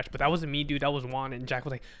TV scratched, but that wasn't me, dude. That was Juan." And Jack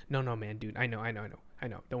was like, "No, man, dude. I know.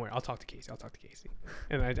 Don't worry. I'll talk to Casey.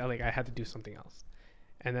 And I had to do something else.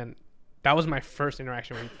 And then that was my first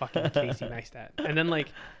interaction with fucking Casey Neistat. And then like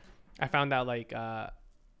I found out like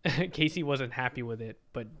Casey wasn't happy with it,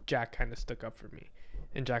 but Jack kind of stuck up for me.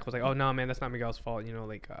 And Jack was like, "Oh no, man, that's not Miguel's fault.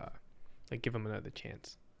 Like give him another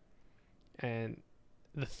chance." And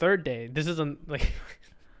the third day, this isn't like.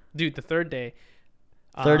 Dude, the third day.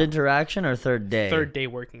 Third interaction or third day? Third day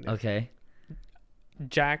working there. Okay.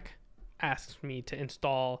 Jack asked me to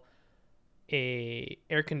install a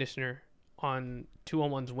air conditioner on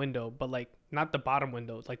 201's window, but like not the bottom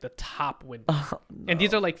windows, like the top window. Oh, And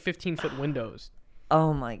these are like 15-foot windows.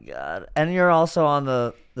 Oh my god. And you're also on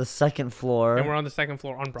the second floor. And we're on the second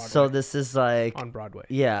floor on Broadway. So this is like on Broadway.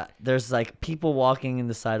 yeah, there's like people walking in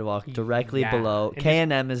the sidewalk directly Yeah. below. And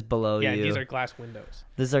K&M is below Yeah, you. these are glass windows.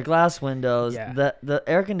 These are glass windows. Yeah. The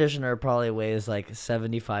air conditioner probably weighs like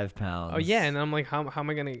 75 pounds. Oh yeah, and I'm like, how am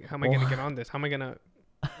I gonna get on this? How am I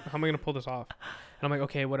gonna pull this off? And I'm like,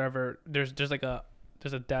 okay, whatever. There's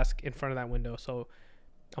a desk in front of that window, so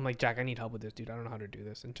I'm like, Jack, I need help with this, dude. I don't know how to do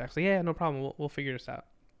this. And Jack's like, yeah, no problem. We'll figure this out.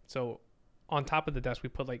 So on top of the desk, we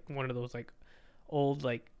put like one of those like old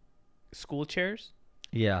like school chairs,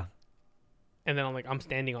 Yeah. and then I'm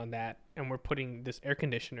standing on that, and we're putting this air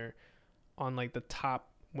conditioner on like the top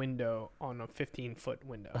window on a 15-foot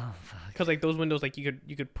window. Oh fuck. Because like those windows, like you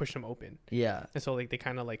could push them open. Yeah. And so like they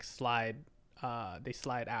kind of like slide, they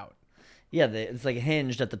slide out. Yeah, it's like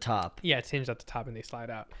hinged at the top. Yeah, it's hinged at the top and they slide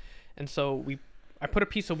out. And so I put a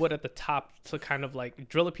piece of wood at the top to kind of like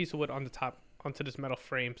drill a piece of wood on the top onto this metal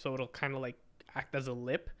frame, so it'll kind of like act as a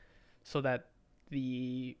lip, so that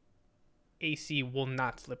the AC will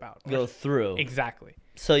not slip out. Go through. Exactly.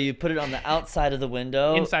 So you put it on the outside of the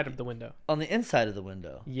window. Inside of the window. On the inside of the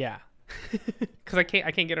window. Yeah. Because I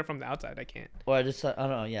can't get it from the outside. I can't. Or I don't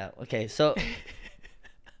know. Yeah. Okay. So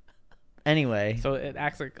anyway. So it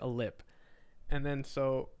acts like a lip. And then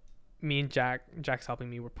so me and Jack's helping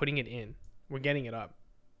me. We're putting it in. We're getting it up.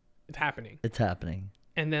 It's happening. It's happening.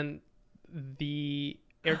 And then the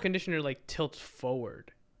air conditioner like tilts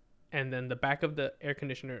forward. And then the back of the air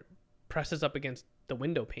conditioner presses up against the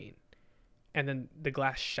window pane. And then the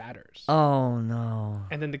glass shatters. Oh no.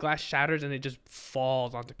 And then the glass shatters and it just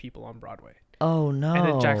falls onto people on Broadway. Oh no. And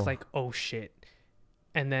then Jack's like, "Oh shit."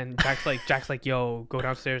 And then Jack's like, "Yo, go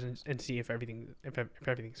downstairs and see if everything's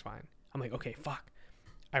fine." I'm like, "Okay, fuck."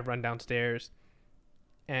 I run downstairs,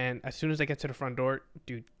 and as soon as I get to the front door,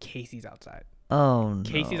 dude, Casey's outside. Oh no.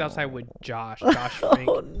 Casey's outside with Josh Frank.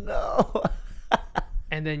 Oh no.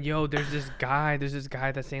 And then there's this guy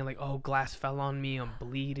that's saying like, oh, glass fell on me, I'm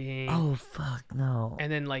bleeding. Oh fuck no.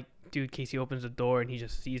 And then like, dude, Casey opens the door and he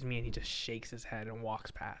just sees me and he just shakes his head and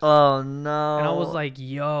walks past. Oh no. And I was like,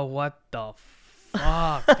 yo, what the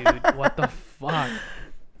fuck, dude? What the fuck?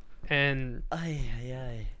 And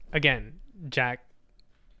again, Jack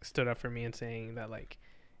stood up for me and saying that like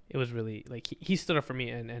it was really like he stood up for me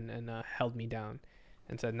and held me down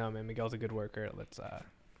and said, no man, Miguel's a good worker. Let's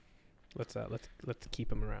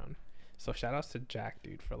keep him around. So shout outs to Jack,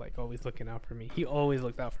 dude, for like always looking out for me. He always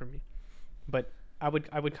looked out for me. But I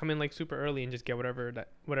would come in like super early and just get whatever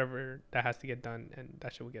that has to get done, and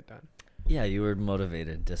that shit would get done. Yeah, you were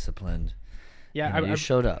motivated, disciplined. Yeah, you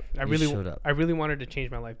showed up. I really wanted to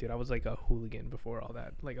change my life, dude. I was like a hooligan before all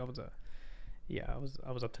that. Like I was up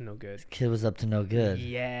to no good. This kid was up to no good.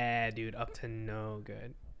 Yeah, dude, up to no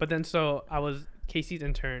good. But then so I was Casey's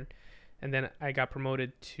intern, and then I got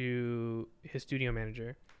promoted to his studio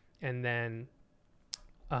manager, and then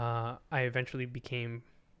I eventually became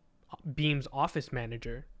Beam's office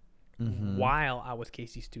manager while I was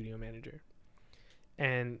Casey's studio manager.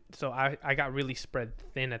 And so I got really spread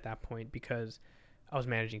thin at that point because I was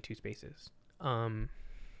managing 2 spaces. And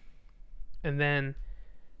then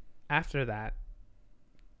after that,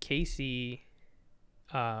 Casey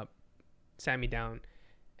sat me down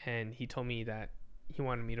and he told me that he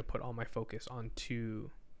wanted me to put all my focus onto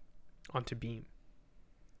Beam.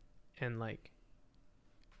 And like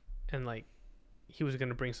he was going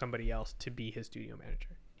to bring somebody else to be his studio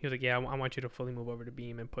manager. He was like, yeah, I want you to fully move over to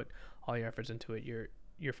Beam and put all your efforts into it.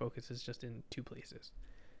 Your focus is just in 2 places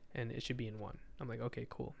and it should be in 1. I'm like, okay,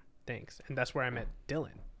 cool. Thanks. And that's where I met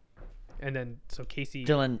Dylan. And then, so Casey...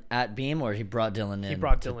 Dylan at Beam, or he brought Dylan in? He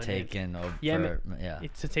brought to Dylan take in over...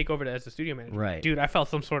 to take over as the studio manager. Right. Dude, I felt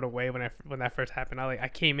some sort of way when that first happened. I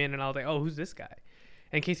came in and I was like, oh, who's this guy?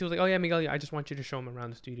 And Casey was like, oh yeah, Miguel, I just want you to show him around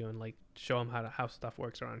the studio and like show him how stuff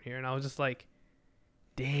works around here. And I was just like,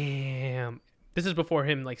 damn. This is before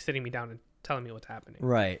him like sitting me down and telling me what's happening.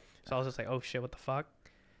 Right. So I was just like, oh shit, what the fuck?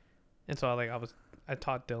 And so I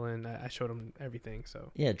taught Dylan, I showed him everything.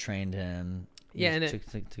 So yeah, trained him. Yeah, and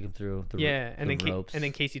took him through the ropes. And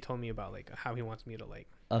then Casey told me about like how he wants me to like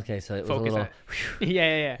so it was focus a little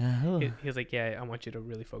yeah. Uh-huh. He was like, yeah, I want you to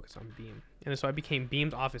really focus on Beam. And so I became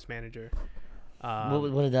Beam's office manager.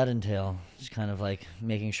 What did that entail? Just kind of like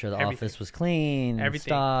making sure the office was clean,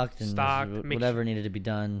 stocked, whatever needed to be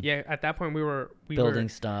done. Yeah, at that point we were building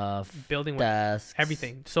stuff, building desks,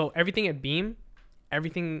 everything. So everything at Beam,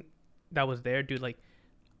 everything that was there, dude, like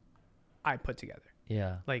I put together.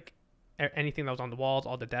 Yeah. Like anything that was on the walls,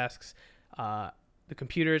 all the desks, the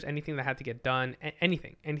computers, anything that had to get done,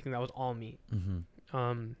 anything that was all me.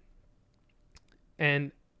 Mm-hmm.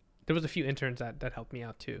 And there was a few interns that helped me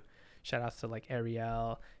out too. Shout outs to like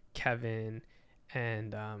Ariel, Kevin,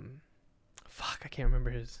 and I can't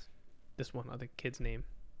remember this one other kid's name.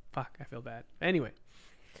 Fuck, I feel bad. Anyway,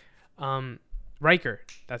 Riker,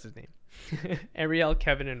 that's his name. Ariel,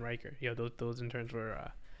 Kevin, and Riker. Yo, those interns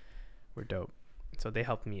were dope. So they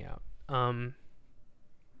helped me out. And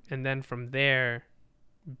then from there,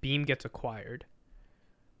 Beam gets acquired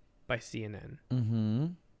by CNN. Mm-hmm.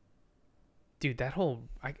 Dude,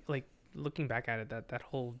 looking back at it, that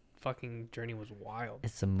whole fucking journey was wild.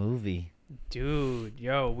 It's a movie. Dude,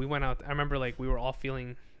 we went out. I remember like we were all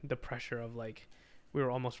feeling the pressure of like we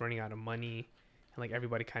were almost running out of money and like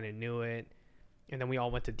everybody kind of knew it. And then we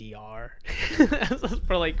all went to DR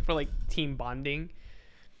for like team bonding.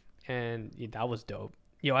 And yeah, that was dope.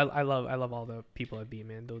 Yo, I love all the people at Beam,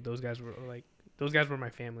 man. Those guys were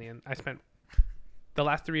my family, and I spent the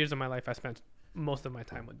last 3 years of my life. I spent most of my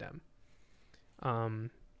time with them.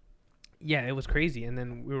 Yeah, it was crazy. And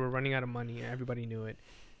then we were running out of money. Everybody knew it.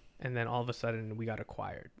 And then all of a sudden we got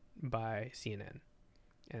acquired by CNN.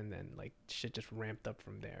 And then like shit just ramped up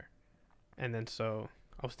from there. And then so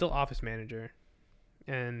I was still office manager.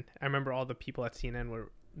 And I remember all the people at CNN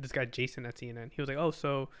were this guy Jason at CNN. He was like, oh,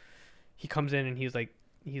 so he comes in and he's like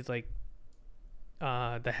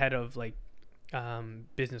the head of like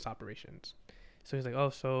business operations. So he's like,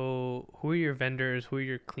 oh, so who are your vendors? Who are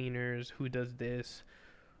your cleaners? Who does this?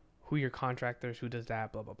 Who are your contractors? Who does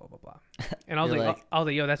that? Blah, blah, blah, blah, blah. And I was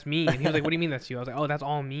like, yo, that's me. And he was like, what do you mean that's you? I was like, oh, that's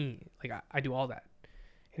all me. Like, I do all that.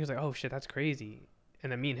 And he was like, oh, shit, that's crazy.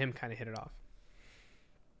 And then me and him kind of hit it off.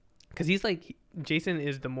 Because he's like, Jason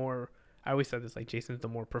is the more, I always said this, like, Jason's the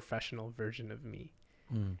more professional version of me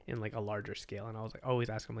in, like, a larger scale. And I was like, always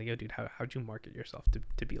ask him, like, yo, dude, how'd you market yourself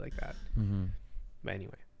to be like that? Mm-hmm. But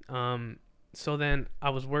anyway. So then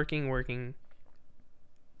I was working.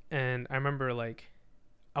 And I remember, like,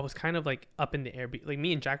 I was kind of like up in the air. Like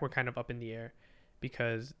me and Jack were kind of up in the air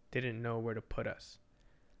because they didn't know where to put us.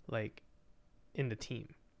 like in the team.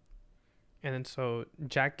 And then so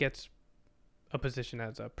Jack gets a position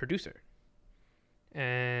as a producer,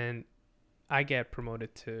 and I get promoted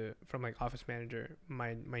from like office manager.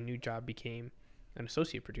 My new job became an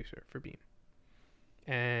associate producer for Beam.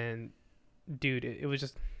 And dude, it was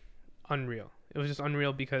just unreal. It was just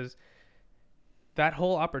unreal because that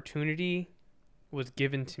whole opportunity was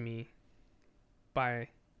given to me by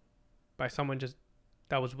someone just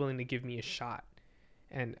that was willing to give me a shot.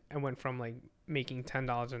 And I went from like making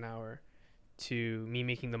 $10 an hour to me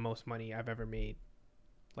making the most money I've ever made,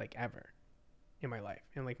 like ever in my life,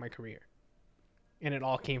 in like my career. And it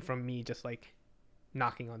all came from me just like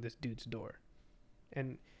knocking on this dude's door.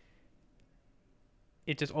 And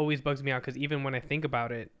it just always bugs me out because even when I think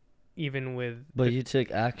about it, even with But you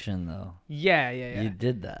took action though. yeah You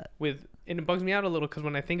did that. and it bugs me out a little because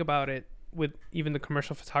when I think about it, with even the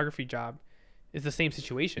commercial photography job, it's the same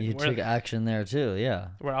situation. You took action there too, yeah.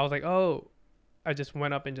 Where I was like, oh, I just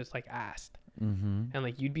went up and just like asked. Mm-hmm. And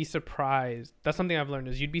like you'd be surprised. That's something I've learned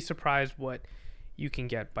is you'd be surprised what you can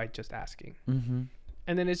get by just asking. Mm-hmm.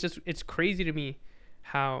 And then it's crazy to me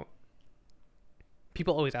how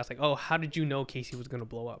people always ask like, oh, how did you know Casey was gonna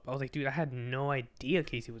blow up? I was like, dude, I had no idea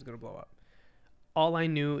Casey was gonna blow up. All I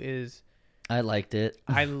knew is I liked it.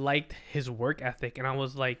 I liked his work ethic, and I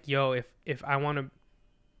was like, yo, if I want to,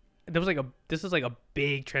 this is like a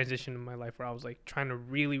big transition in my life where I was like trying to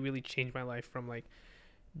really, really change my life from like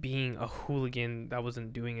being a hooligan that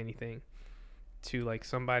wasn't doing anything to like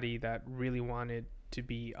somebody that really wanted to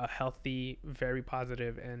be a healthy, very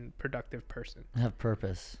positive and productive person. Have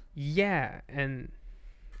purpose. Yeah, and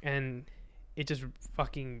it just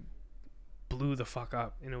fucking blew the fuck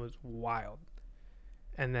up, and it was wild.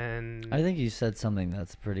 And then I think you said something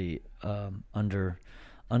that's pretty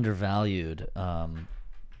undervalued.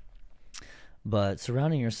 But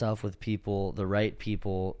surrounding yourself with people, the right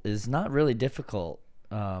people, is not really difficult,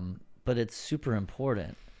 but it's super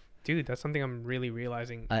important. Dude, that's something I'm really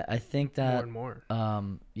realizing. I think that more and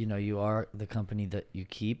more. You know, you are the company that you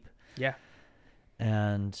keep. Yeah.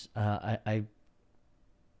 And I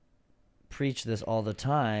preach this all the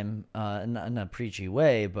time, in a preachy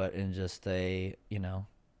way, but in just a, you know,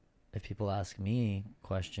 if people ask me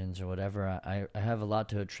questions or whatever, I have a lot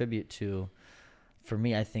to attribute to. For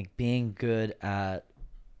me, I think being good at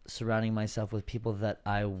surrounding myself with people that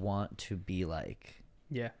I want to be like.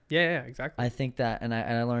 Yeah, exactly. I think that, and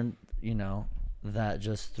I learned, you know, that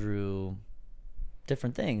just through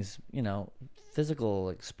different things, you know, physical,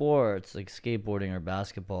 like sports, like skateboarding or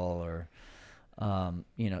basketball or,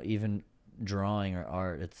 you know, even drawing or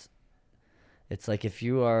art. It's like if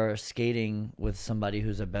you are skating with somebody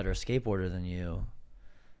who's a better skateboarder than you,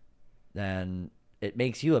 then it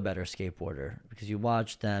makes you a better skateboarder because you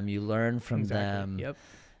watch them, you learn from them. Yep.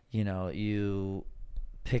 You know, you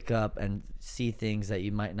pick up and see things that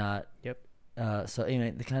you might not. Yep. So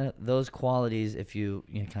anyway, the kind of those qualities, if you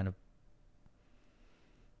kind of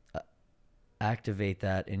activate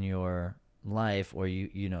that in your life, or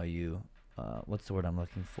you know what's the word I'm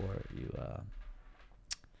looking for? You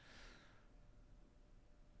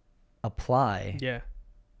apply. Yeah.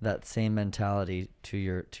 That same mentality to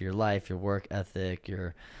your life, your work ethic,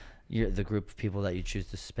 your the group of people that you choose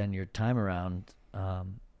to spend your time around.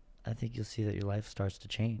 I think you'll see that your life starts to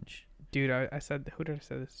change. Dude, I said, who did I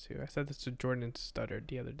say this to? I said this to Jordan Studdard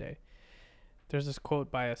the other day. There's this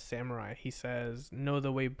quote by a samurai. He says, know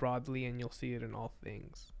the way broadly and you'll see it in all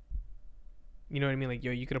things. You know what I mean? Like,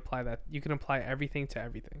 yo, you could apply that. You can apply everything to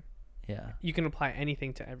everything. Yeah. You can apply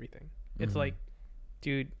anything to everything. It's like,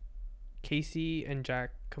 dude, Casey and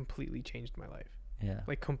Jack completely changed my life. Yeah.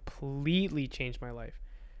 Like, completely changed my life.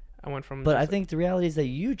 I went from... But I think the reality is that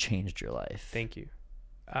you changed your life. Thank you.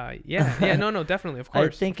 Yeah, no, definitely, of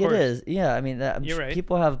course. I think it is. Yeah, I mean, You're right.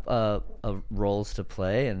 People have roles to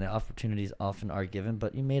play, and the opportunities often are given,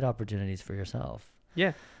 but you made opportunities for yourself.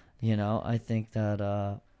 Yeah. You know, I think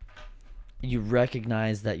that you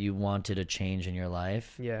recognize that you wanted a change in your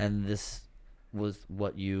life, and this was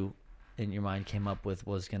what you, in your mind, came up with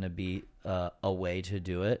was going to be a way to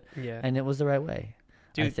do it, and it was the right way.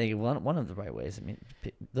 Dude, I think one of the right ways. I mean,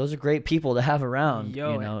 those are great people to have around.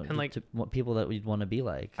 You know, and like people that we'd want to be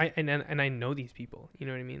like. And I know these people. You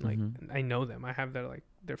know what I mean? Like I know them. I have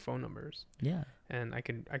their phone numbers. Yeah. And I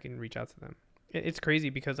can reach out to them. It's crazy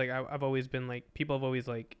because like I've always been like, people have always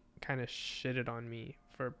like kind of shitted on me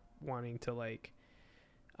for wanting to like,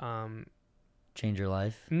 change your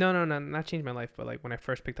life. No, not change my life, but like when I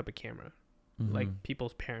first picked up a camera. Like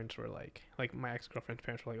people's parents were like my ex-girlfriend's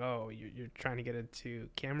parents were like, oh, you're trying to get into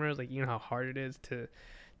cameras, like, you know how hard it is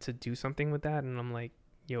to do something with that. And I'm like,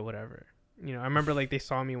 yo, whatever, You know, I remember like they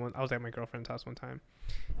saw me when I was at my girlfriend's house one time,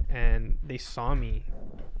 and they saw me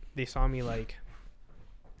like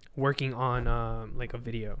working on like a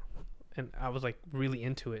video, and I was like really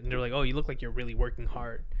into it, and they're like, "Oh, you look like you're really working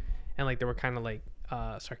hard," and like they were kind of like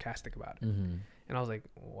sarcastic about it, Mm-hmm. and I was like,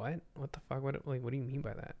 "What the fuck? What do you mean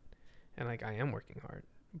by that?" And like I am working hard,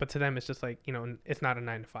 but to them it's just like, you know, it's not a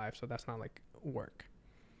 9 to 5, so that's not like work.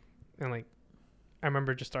 And like I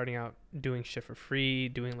remember just starting out doing shit for free,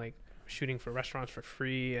 doing like shooting for restaurants for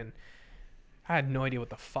free, and I had no idea what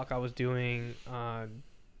the fuck I was doing.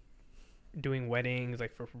 Doing weddings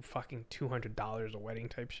like for fucking $200 a wedding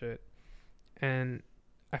type shit, and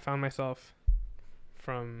I found myself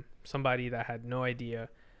from somebody that had no idea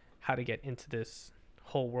how to get into this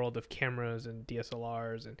whole world of cameras and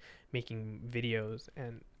DSLRs and making videos,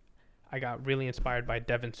 and I got really inspired by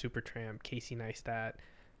Devin Supertramp, Casey Neistat,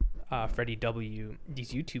 Freddie W,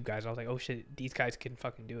 these YouTube guys. I was like, oh shit, these guys can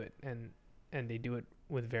fucking do it, and they do it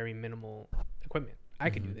with very minimal equipment. I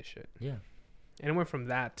could do this shit. Yeah. And it went from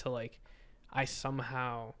that to like I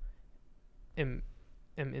somehow I'm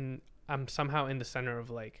somehow in the center of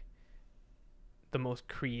like the most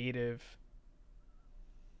creative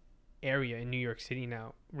area in New York City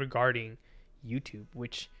now regarding YouTube,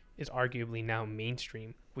 which is arguably now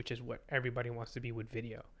mainstream, which is what everybody wants to be with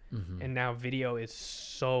video. Mm-hmm. And now video is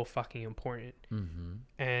so fucking important. Mm-hmm.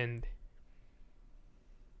 And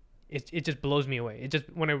it just blows me away. It just,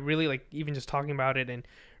 when I really like even just talking about it and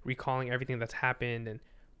recalling everything that's happened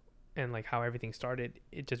and like how everything started,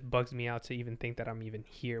 it just bugs me out to even think that I'm even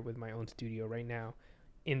here with my own studio right now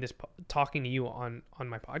in this talking to you on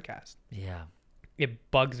my podcast. Yeah.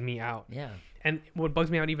 It bugs me out. Yeah. And what bugs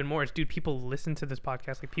me out even more is, dude, people listen to this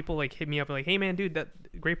podcast. Like people like hit me up like, hey man, dude, that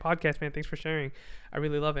great podcast, man. Thanks for sharing. I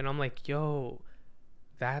really love it. And I'm like, yo,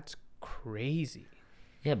 that's crazy.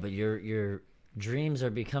 Yeah, but your dreams are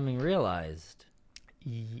becoming realized.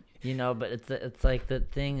 You know, but it's like the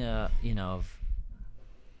thing, you know, of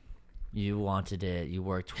you wanted it, you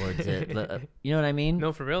worked towards it. You know what I mean?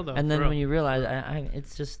 No, for real though. And then when you realize,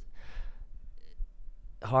 it's just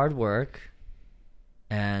hard work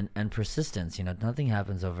and persistence. You know, nothing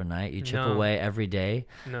happens overnight. You chip away every day.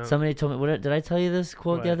 No. Somebody told me, did I tell you this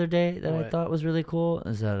quote the other day that I What? thought was really cool?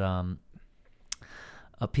 Is that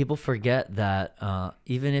people forget that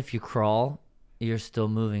even if you crawl, you're still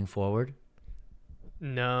moving forward.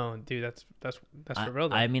 No, dude, that's for real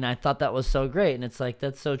though. I mean, I thought that was so great, and it's like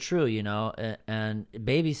that's so true, you know. And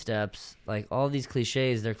baby steps, like all these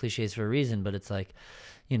cliches, they're cliches for a reason. But it's like,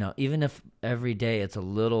 you know, even if every day it's a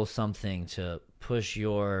little something to push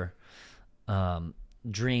your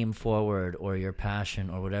dream forward or your passion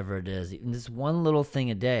or whatever it is, even this one little thing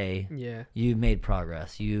a day, yeah, you've made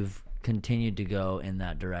progress. You've continued to go in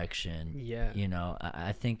that direction. Yeah, you know,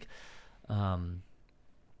 I think.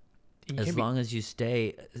 As long as you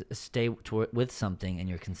stay with something and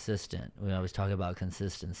you're consistent. We always talk about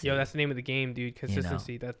consistency. Yo, that's the name of the game, dude.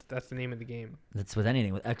 Consistency. You know? That's the name of the game. That's with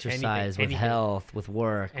anything, with exercise, with health, with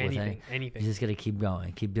work, anything. You just gotta keep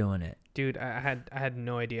going, keep doing it. Dude, I had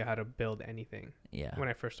no idea how to build anything. Yeah. When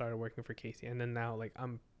I first started working for Casey, and then now like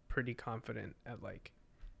I'm pretty confident at like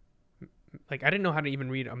I didn't know how to even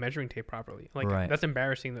read a measuring tape properly. Like that's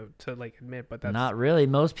embarrassing to like admit, but that's not really.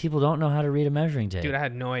 Most people don't know how to read a measuring tape. Dude, I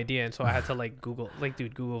had no idea, and so I had to like Google. Like,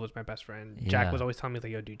 dude, Google was my best friend. Yeah. Jack was always telling me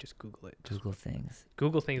like, yo, dude, just Google it. Just Google things.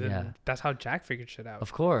 Google things, and that's how Jack figured shit out.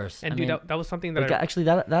 Of course. And dude, that was something that actually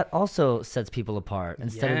that also sets people apart.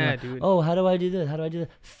 Instead of going, oh, how do I do this? How do I do that?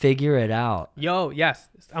 Figure it out. Yo, yes.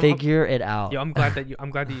 Figure it out. Yo, I'm glad that you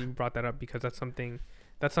brought that up, because that's something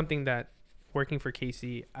that working for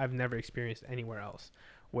Casey, I've never experienced anywhere else,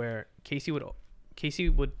 where Casey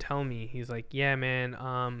would tell me, he's like, yeah,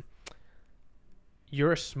 man,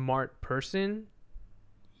 you're a smart person.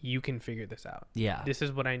 You can figure this out. Yeah. This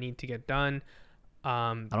is what I need to get done.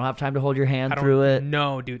 I don't have time to hold your hand through it.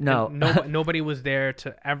 No, dude. No. Nobody was there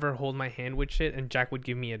to ever hold my hand with shit, and Jack would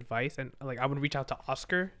give me advice, and like I would reach out to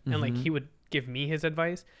Oscar, and like he would give me his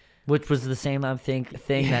advice. Which was the same, thing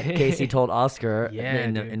that Casey told Oscar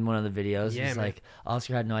in one of the videos. Yeah, it's like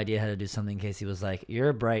Oscar had no idea how to do something. Casey was like, "You're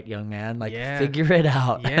a bright young man. Like, figure it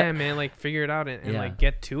out." Yeah, man. Like, figure it out and like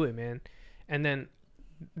get to it, man. And then,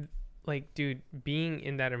 like, dude, being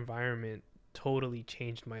in that environment totally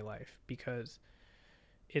changed my life, because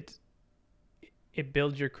it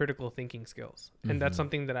builds your critical thinking skills, and that's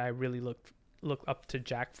something that I really look up to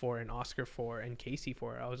Jack for, and Oscar for, and Casey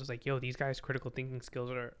for. I was just like, yo, these guys' critical thinking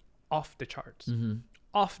skills are off the charts.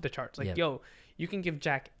 Off the charts. Like, yo, you can give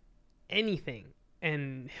Jack anything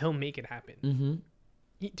and he'll make it happen.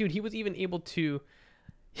 Dude, he was even able to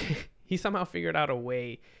he somehow figured out a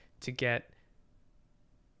way to get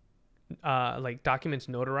like documents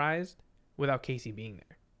notarized without Casey being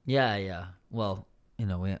there. Yeah. Well,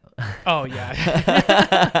 we. Oh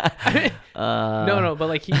yeah. No, but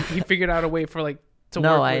like he figured out a way for like to work.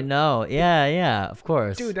 No, I know. Yeah, of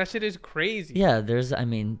course. Dude, that shit is crazy. Yeah, there's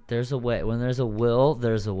a way. When there's a will,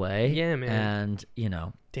 there's a way. Yeah, man. And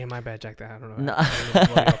Damn, my bad, Jack. That I don't know. No. I didn't mean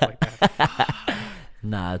to blow you up like that.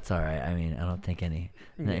 Nah, it's all right. I mean, I don't think anybody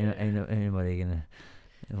gonna.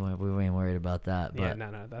 We ain't worried about that. But Yeah,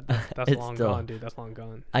 no, that's it's long still- gone, dude. That's long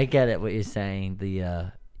gone. I get it. What you're saying.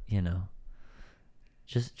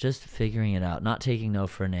 Just figuring it out, not taking no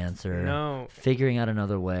for an answer. No. Figuring out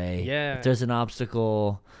another way. Yeah. If there's an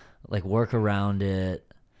obstacle, like work around it.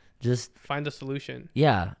 Just Find a solution.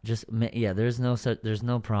 yeah. There's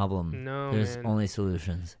no problem. No, There's man. only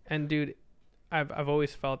solutions. And dude, I've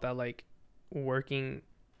always felt that like working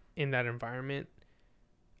in that environment,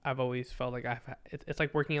 I've always felt like it's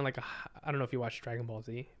like working in like I don't know if you watch Dragon Ball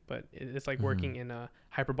Z, but it's like working in a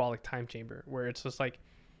hyperbolic time chamber where it's just like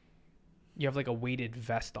you have like a weighted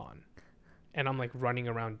vest on and I'm like running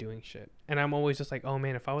around doing shit. And I'm always just like, oh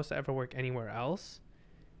man, if I was to ever work anywhere else,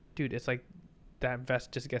 dude, it's like that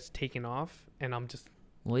vest just gets taken off and I'm just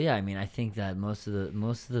Well, yeah. I mean, I think that most of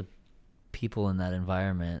the people in that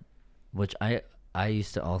environment, which I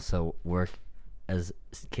used to also work as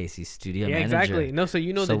Casey's studio manager. exactly. No, so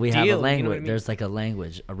you know so the we deal. have a You know language. what I mean? There's like a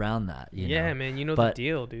language around that. Yeah, man, you know But- the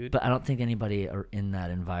deal, dude. But I don't think anybody in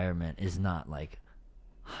that environment is not like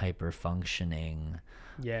hyper functioning.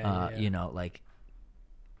 yeah. Like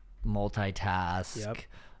multitask.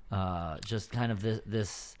 Yep. Just kind of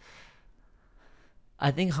this. I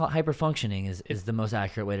think hyper functioning is the most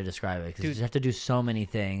accurate way to describe it because Dude. you have to do so many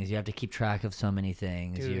things. You have to keep track of so many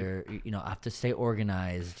things. Dude. You have to stay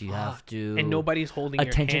organized. You have to And nobody's holding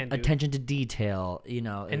your hand, dude. attention to detail.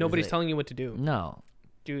 And nobody's telling you what to do. No.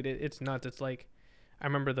 Dude, it's nuts. It's like, I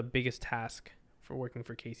remember the biggest task for working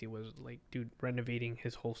for Casey was like, dude, renovating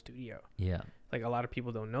his whole studio. Yeah. Like a lot of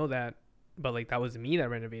people don't know that, but like that was me that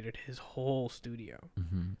renovated his whole studio.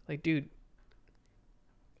 Mm-hmm. Like, dude,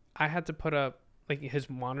 I had to put up like his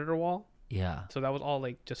monitor wall. Yeah. So that was all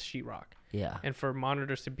like just sheetrock. Yeah. And for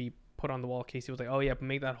monitors to be put on the wall, Casey was like, oh yeah, but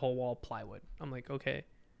make that whole wall plywood. I'm like, okay.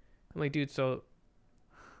 I'm like, dude, so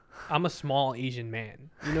I'm a small Asian man.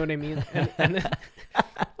 You know what I mean? And then,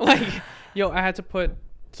 like, yo, I had to put,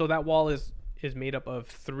 so that wall is made up of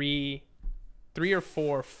three or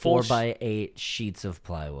four full 4x8 sheets of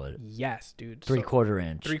plywood. yes, dude. 3/4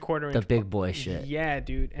 inch. 3/4 inch. The big boy shit. Yeah,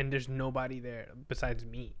 dude. And there's nobody there besides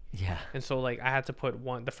me. Yeah. And so like I had to put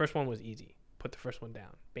one. The first one was easy. Put the first one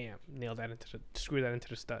down. Bam. Nail that screw that into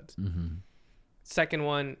the studs. Mm-hmm. Second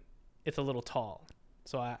one, it's a little tall.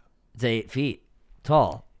 So It's 8 feet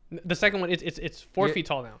tall. the second one, it's 4 You're- feet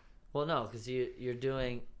tall now. Well, no, because you're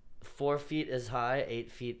doing 4 feet is high,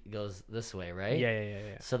 8 feet goes this way, right?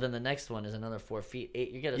 Yeah. So then the next one is another 4 feet.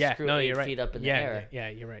 You get to Yeah, screw no, 8 you're right. feet up in yeah, the air. Yeah,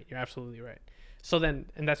 you're right. You're absolutely right. So then,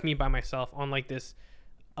 and that's me by myself on like this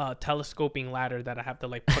telescoping ladder that I have to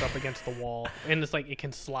like put up against the wall, and it's like it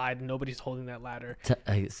can slide. And nobody's holding that ladder.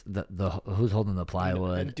 Who's holding the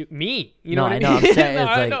plywood? Me. You know No, what I I know, mean? I'm saying, No, it's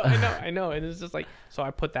I like- know. And it's just like, so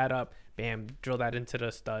I put that up, bam, drill that into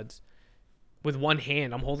the studs. With one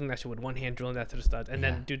hand, I'm holding that shit with one hand, drilling that to the studs, and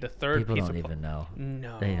Yeah. then dude, the third People piece don't of even know.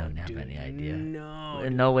 no, They don't have dude, any idea. No,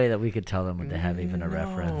 In no way that we could tell them when they have even a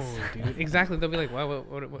reference. dude. Exactly. They'll be like, what?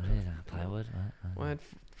 What is that, plywood? What?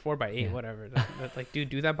 4x8, Yeah. whatever. That's like, dude,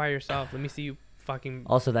 do that by yourself. Let me see you fucking.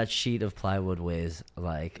 Also, that sheet of plywood weighs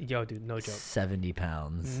like Yo, dude, no joke. 70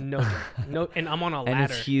 pounds. No joke. No, and I'm on a ladder.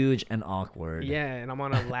 And it's huge and awkward. Yeah, and I'm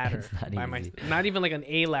on a ladder It's not by easy. not even like an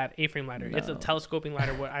A-frame ladder. It's a No. telescoping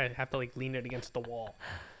ladder where I have to like lean it against the wall,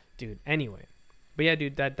 dude. Anyway, but yeah,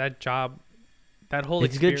 dude, that job, that whole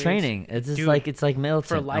It's good experience training. It's just dude, it's like militant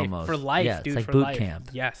for life, almost. for life, yeah, dude, it's like for boot life. camp.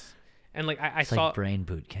 Yes, and like I It's saw like brain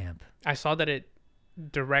boot camp. I saw that it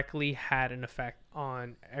directly had an effect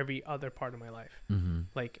on every other part of my life. Mm-hmm.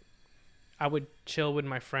 Like I would chill with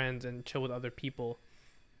my friends and chill with other people,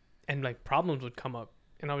 and like problems would come up,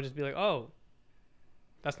 and I would just be like, oh,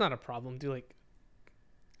 that's not a problem, dude. Like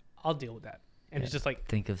I'll deal with that. And it's just like,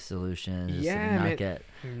 Think of solutions. Yeah, and not man. get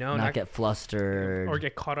no, not get flustered. or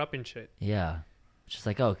get caught up in shit. Yeah. It's just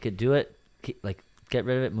like, oh, do it. Get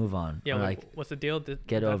rid of it. Move on. Yeah, Or like what's the deal?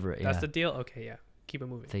 get over it, That's yeah. the deal. Okay, yeah, keep it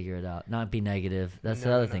moving. figure it out. Not be negative. That's the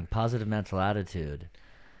No, other no. thing. Positive mental attitude.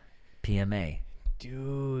 PMA.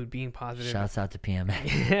 Dude, being positive. Shouts out to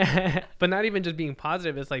PMA. But not even just being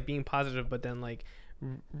positive. It's like being positive, but then like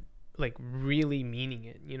really meaning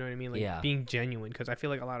it. You know what I mean? Like Yeah. being genuine. Because I feel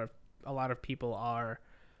like a lot of people are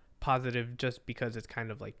positive just because it's kind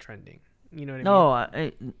of like trending. You know what I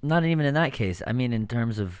mean? No, not even in that case. I mean, in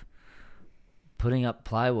terms of putting up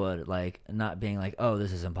plywood, like not being like, oh,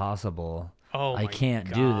 this is impossible. Oh, I my can't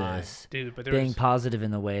do God, this. dude. But there Being was, positive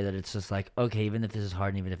in the way that it's just like, okay, even if this is hard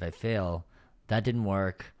and even if I fail, that didn't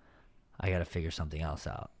work. I got to figure something else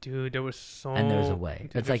out. dude, there was so. And there's a way.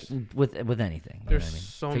 Dude, It's like with anything. You know there's what I mean?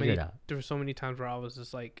 so Figure many. it out. There were so many times where I was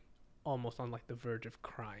just like, almost on like the verge of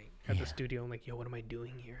crying at the studio. I'm like, yo, what am I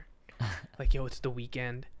doing here? Like, yo, it's the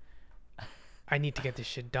weekend. I need to get this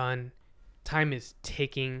shit done. Time is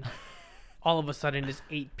ticking. All of a sudden, it's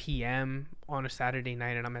 8 p.m. on a Saturday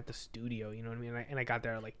night, and I'm at the studio. You know what I mean? And I got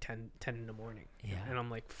there at like 10 in the morning. Yeah. And I'm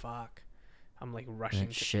like, fuck. I'm like And rushing.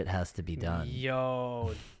 that shit has to be done.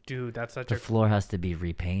 Yo, dude, that's such The a floor has to be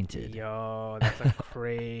repainted. Yo, that's a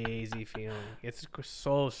crazy feeling. It's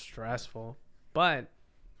so stressful, but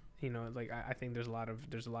you know, like I think there's a lot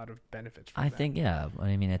of benefits from I that. think, yeah.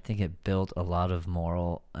 I mean, I think it built a lot of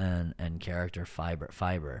moral and character fiber.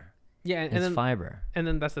 Yeah, and It's then fiber. and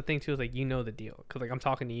then that's the thing too, is like, you know the deal, because like I'm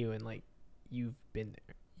talking to you and like you've been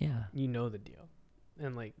there, Yeah. you know the deal,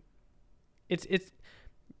 and like it's just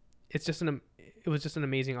it was just an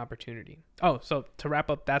amazing opportunity. Oh, so to wrap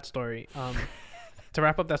up that story,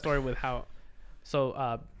 with how,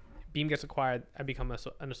 so Beam gets acquired, I become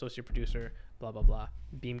an associate producer, blah blah blah.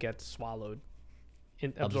 Beam gets swallowed,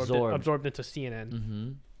 absorbed into CNN. Mm-hmm.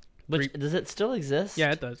 Which, does it still exist?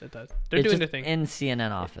 Yeah, it does. They're It's doing their just thing. in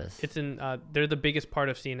CNN office. It's in. They're the biggest part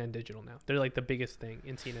of CNN Digital now. They're like the biggest thing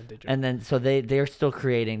in CNN Digital. And then so they're still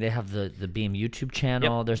creating. They have the Beam YouTube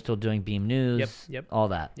channel. Yep. They're still doing Beam News. Yep. All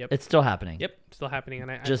that. Yep. It's still happening. Yep, still happening.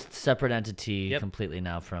 And I Just separate entity Yep. completely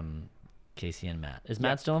now from Casey and Matt. Is Yep.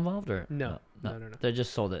 Matt still involved or No. They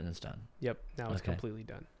just sold it and it's done. Yep. Now it's Okay. completely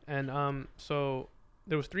done. And so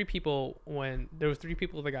there was three people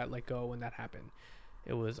that got let go when that happened.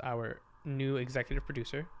 It was our new executive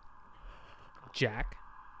producer, Jack,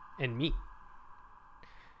 and me.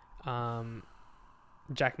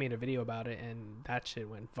 Jack made a video about it, and that shit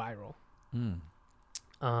went viral.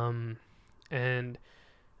 And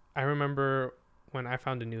I remember when I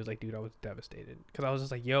found the news, like, dude, I was devastated, because I was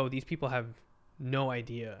just like, yo, these people have no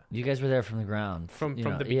idea. You guys were there from the ground, From you the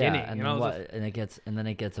know, beginning, yeah, and and then I was what? And then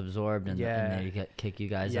it gets absorbed, and then you kick you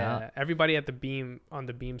guys out. Everybody at the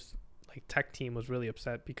Beam's like tech team was really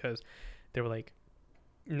upset, because they were like,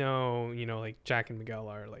 no, you know, like Jack and Miguel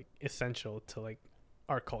are like essential to like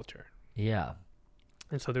our culture. Yeah.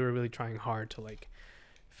 And so they were really trying hard to like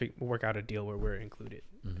work out a deal where we're included.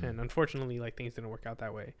 Mhm. And unfortunately, like, things didn't work out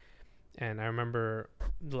that way. And I remember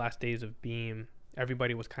the last days of Beam,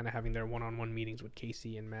 everybody was kind of having their one-on-one meetings with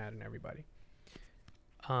Casey and Matt and everybody.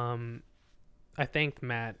 I thanked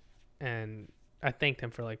Matt, and I thanked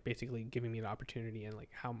him for like basically giving me the opportunity, and like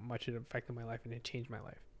how much it affected my life and it changed my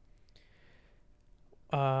life.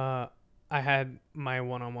 I had my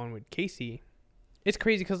one-on-one with Casey. It's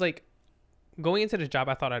crazy because like going into this job,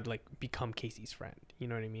 I thought I'd like become Casey's friend. You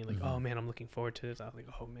know what I mean? Like, oh man, I'm looking forward to this. I was like,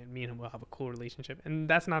 oh man, me and him will have a cool relationship. And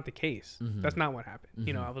that's not the case. Mhm. That's not what happened.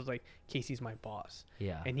 You know, Mhm. I was like, Casey's my boss,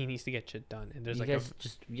 Yeah. and he needs to get shit done. And there's You like guys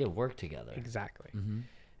just work together. exactly. Mm-hmm.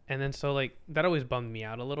 And then so like that always bummed me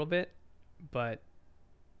out a little bit, but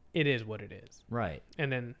it is what it is. Right.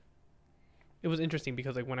 And then it was interesting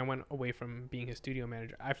because like when I went away from being his studio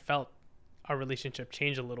manager, I felt our relationship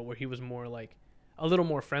change a little, where he was more like a little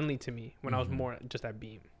more friendly to me when I was Mhm. more just at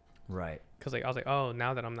Beam. Right. Because like I was like, oh,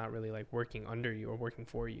 now that I'm not really like working under you or working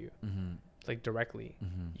for you, Mm-hmm. like directly,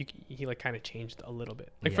 Mm-hmm. he like kind of changed a little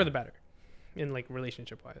bit, like Yeah. for the better, in like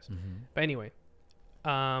relationship wise. Mm-hmm. But anyway,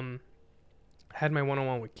 I had my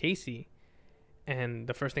one-on-one with Casey, and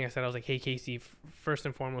the first thing I said, I was like, hey Casey, first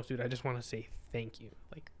and foremost, dude, I just want to say thank you.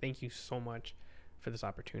 Like, thank you so much for this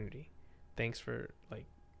opportunity. Thanks for like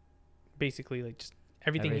basically like just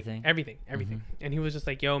everything. Mm-hmm. And he was just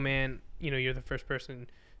like, yo man, you know, you're the first person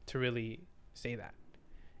to really say that.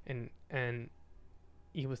 And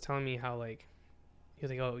he was telling me how like, he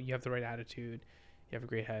was like, oh, you have the right attitude, you have a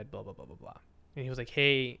great head, blah blah blah blah blah. And he was like,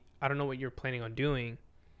 hey, I don't know what you're planning on doing,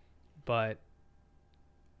 but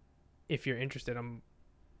if you're interested,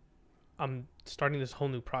 I'm starting this whole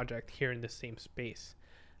new project here in this same space.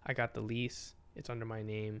 I got the lease, it's under my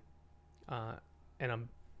name, and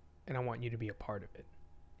I want you to be a part of it.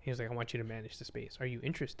 He was like, I want you to manage the space. Are you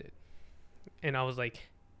interested? And I was like,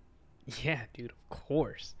 yeah, dude, of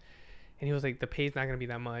course. And he was like, the pay's not going to be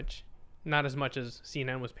that much. Not as much as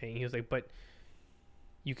CNN was paying. He was like, but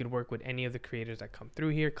you could work with any of the creators that come through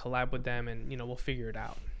here, collab with them, and, you know, we'll figure it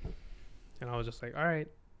out. And I was just like, all right,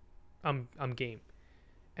 I'm game.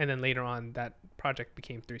 And then later on, that project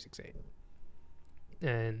became 368.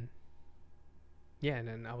 And yeah, and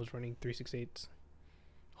then I was running 368's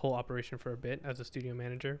whole operation for a bit as a studio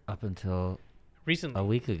manager. Up until recently. A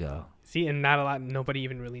week ago. See, and nobody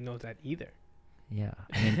even really knows that either. Yeah.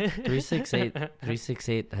 I mean,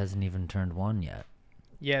 368 hasn't even turned 1 yet.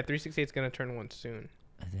 Yeah, 368 is gonna turn 1 soon.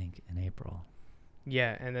 I think in April.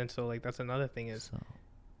 Yeah, and then so like that's another thing is So.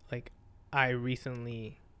 like I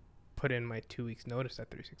recently put in my 2 weeks notice at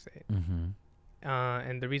 368. Mm-hmm.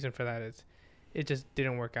 And the reason for that is it just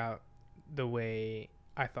didn't work out the way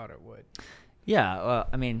I thought it would. Yeah. Well,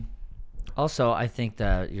 I mean, also I think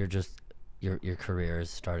that you're just your career is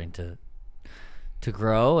starting to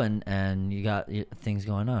grow, and you got things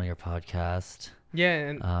going on, your podcast. Yeah,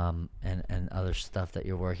 and and other stuff that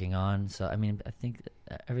you're working on. So I mean, I think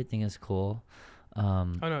everything is cool. oh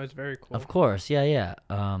no, it's very cool. Of course, yeah.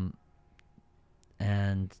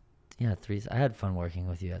 And yeah, I had fun working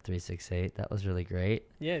with you at 368. That was really great.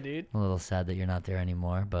 Yeah, dude. I'm a little sad that you're not there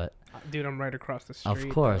anymore, but Dude, I'm right across the street. of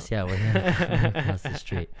course, though. yeah, we're here across the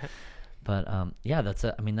street. But yeah, that's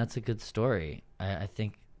a good story. I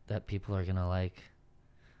think that people are gonna like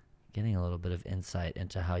getting a little bit of insight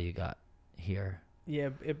into how you got here. Yeah,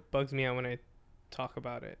 it bugs me out when I talk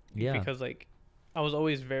about it. Yeah. Because like I was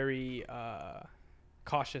always very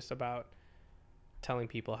cautious about telling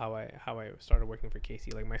people how I started working for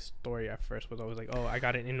Casey. Like my story at first was always like, oh, I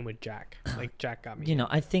got it in with Jack. Like Jack got me. You know,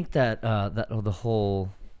 I think that the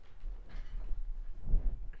whole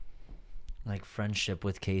like friendship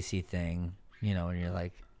with Casey thing, you know, when you're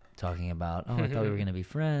like talking about, oh, I thought we were gonna be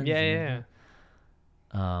friends. Yeah.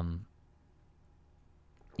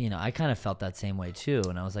 You know, I kind of felt that same way too,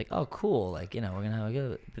 and I was like, oh, cool, like, you know, we're gonna have a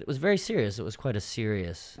good. But it was very serious. It was quite a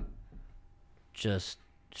serious, just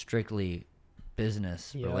strictly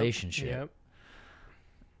business relationship. Yep.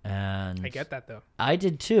 And I get that though. I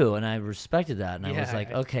did too, and I respected that, and I was like,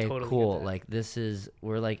 I okay, totally cool. get that. Like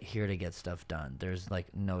we're like here to get stuff done. There's like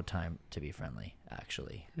no time to be friendly,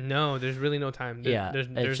 actually. No, there's really no time. There's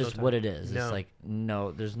it's just no what time. it is. No. It's like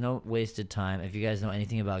there's no wasted time. If you guys know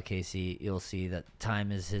anything about Casey, you'll see that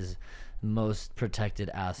time is his most protected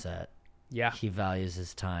asset. Yeah. He values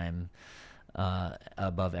his time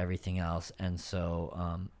above everything else, and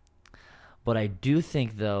so what I do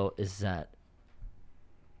think though is that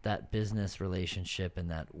business relationship and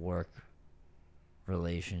that work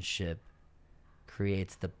relationship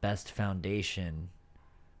creates the best foundation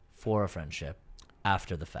for a friendship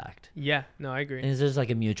after the fact. Yeah. No, I agree. And there's like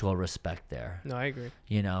a mutual respect there, No, I agree.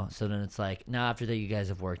 you know? So then it's like, now after that you guys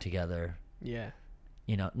have worked together, Yeah.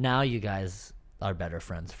 you know, now you guys are better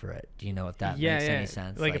friends for it. Do you know if that makes any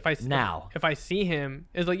sense? Like if I see him,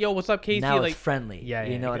 it's like, yo, what's up, Casey? now like it's friendly. Yeah,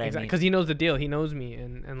 you know what exactly. I mean? Because he knows the deal. He knows me,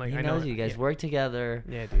 and like he I know knows you guys work together.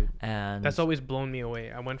 Yeah, dude. And That's always blown me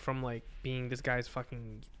away. I went from like being this guy's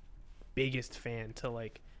fucking biggest fan to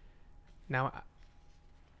like now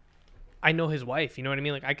I know his wife. You know what I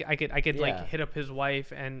mean? Like I could like hit up his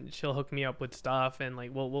wife and she'll hook me up with stuff, and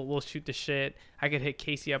like we'll shoot the shit. I could hit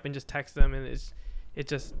Casey up and just text them, and it's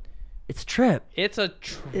it's a trip. It's a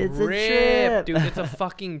trip, It's a trip. dude. It's a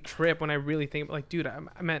fucking trip when I really think about, like, dude,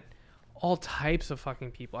 I met all types of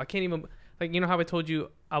fucking people. I can't even, like, you know how I told you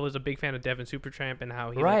I was a big fan of Devin Supertramp and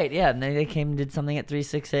how he Right, yeah. And then they came and did something at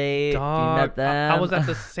 368. Dog, You met them. I was at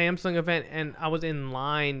the Samsung event and I was in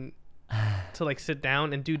line to like sit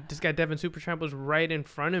down, and dude, this guy Devin Supertramp was right in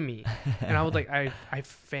front of me, and I was like, I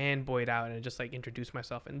fanboyed out and just like introduced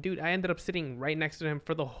myself, and dude, I ended up sitting right next to him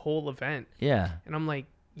for the whole event. Yeah. And I'm like,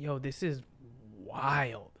 yo, this is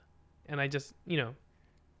wild. And I just, you know,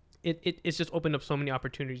 it's just opened up so many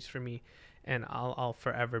opportunities for me, and I'll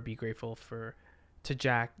forever be grateful to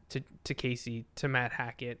Jack, to Casey, to Matt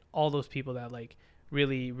Hackett, all those people that like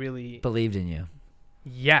really Believed in you.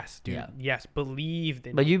 Yes, dude. Yeah. Yes, believed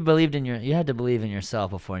in. But you believed in you had to believe in yourself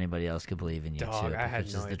before anybody else could believe in you Dog, too. I had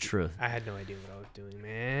which no is the idea. truth. I had no idea what I was doing,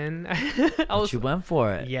 man. But you went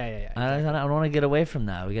for it. Yeah. I don't want to get away from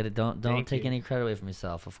that. We got to don't Thank take you. any credit away from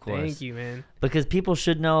yourself, of course. Thank you, man. Because people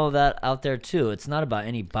should know that out there too. It's not about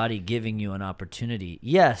anybody giving you an opportunity.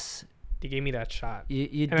 Yes, You gave me that shot.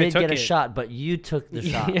 you And I did took get a it. shot, but you took the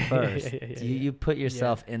shot Yeah, first. yeah. You put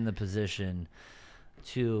yourself in the position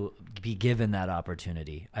to be given that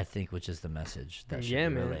opportunity, I think, which is the message that should Yeah,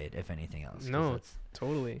 be man. relayed, if anything else. 'Cause No, it's,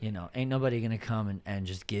 totally. you know, ain't nobody gonna come and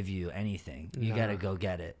just give you anything. You gotta Nah. go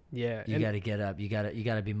get it. Yeah. You and- gotta get up. You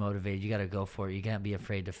gotta be motivated. You gotta go for it. You can't be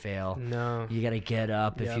afraid to fail. No. You gotta get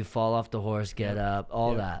up. If Yep. you fall off the horse, get up.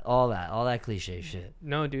 All Yep. that cliche shit.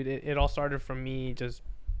 No, dude. It all started from me just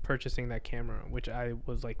purchasing that camera, which I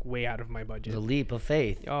was like way out of my budget. The leap of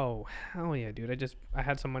faith. Oh, hell yeah, dude. I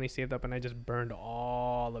had some money saved up and I just burned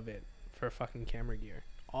all of it for fucking camera gear.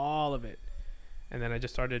 All of it. And then I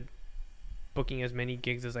just started booking as many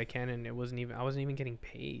gigs as I can, and I wasn't even getting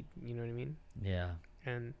paid, you know what I mean? Yeah.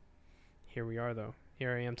 And here we are though.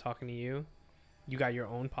 Here I am talking to you. You got your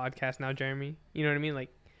own podcast now, Jeremy. You know what I mean? Like,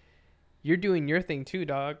 you're doing your thing too,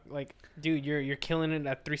 dog. Like, dude, you're killing it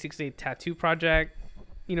at 368 Tattoo Project.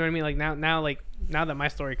 You know what I mean? Like now that my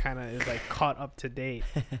story kind of is like caught up to date.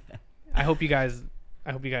 I hope you guys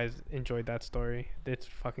enjoyed that story. It's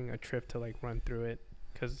fucking a trip to like run through it,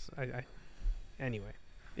 cause anyway,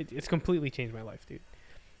 it's completely changed my life, dude.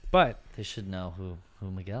 But They should know who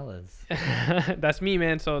Miguel is. that's me,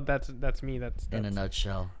 man. So that's me. That's In a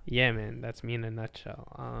nutshell. yeah, man. That's me in a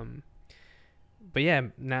nutshell. But yeah,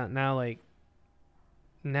 now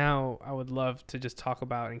I would love to just talk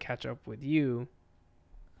about and catch up with you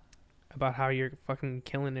about how you're fucking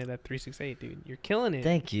killing it at 368, dude. You're killing it.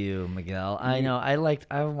 Thank you, Miguel. I know. I like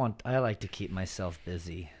to keep myself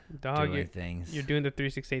busy Dog, doing things. you're doing the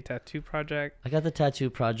 368 Tattoo Project. I got the tattoo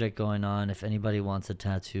project going on. If anybody wants a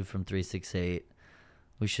tattoo from 368,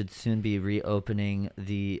 we should soon be reopening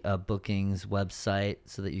the bookings website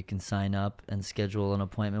so that you can sign up and schedule an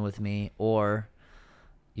appointment with me, or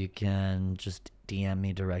you can just DM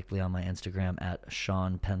me directly on my Instagram at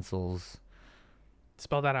Sean Pencils.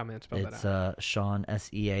 Spell that out, man. Spell that out. It's Sean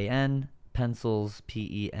SEAN Pencils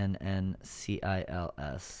PENNCILS.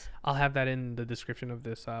 I'll have that in the description of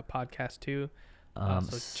this podcast too.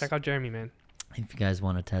 So check out Jeremy, man. If you guys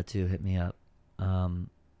want a tattoo, hit me up.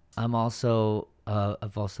 I've also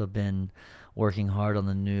been working hard on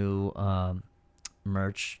the new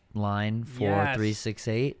merch line for Yes.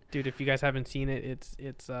 368. Dude, if you guys haven't seen it,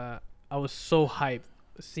 it's I was so hyped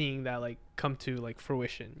seeing that like come to like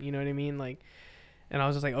fruition. You know what I mean? Like, and I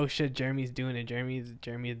was just like, oh shit, Jeremy's doing it. Jeremy is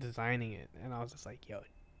designing it, and I was just like, yo,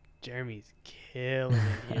 Jeremy's killing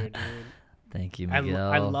it here, dude. Thank you, Miguel.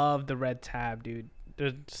 I love the red tab, dude.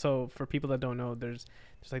 So for people that don't know, there's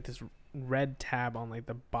like this red tab on like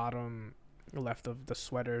the bottom left of the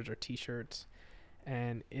sweaters or t-shirts,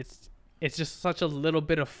 and it's just such a little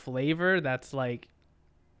bit of flavor that's like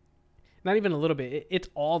not even a little bit, it's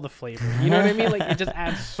all the flavor, you know what I mean? Like, it just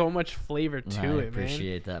adds so much flavor to it, man. I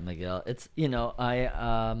appreciate that, Miguel. It's,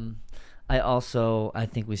 I also, I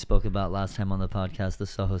think we spoke about last time on the podcast, the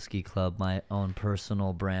Soho Ski Club, my own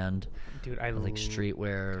personal brand. Dude, I like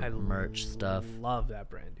streetwear merch stuff. Love that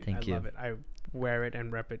brand, dude. Thank you. I love it. I wear it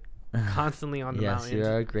and rep it constantly on the yes, mountains.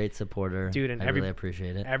 you're a great supporter, dude, and I really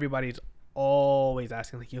appreciate it. Everybody's always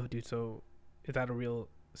asking like, yo, dude, so is that a real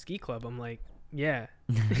ski club? I'm like, yeah.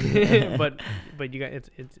 but you got it's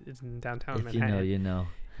in downtown if Manhattan. you know.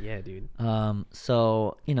 Yeah, dude.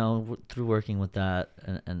 So through working with that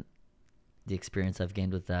and the experience I've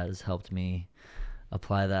gained with that has helped me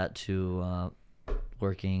apply that to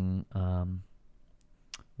working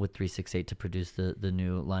with 368 to produce the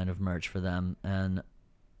new line of merch for them, and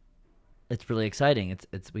it's really exciting.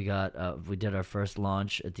 We did our first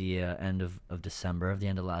launch at the end of December, the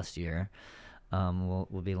end of last year.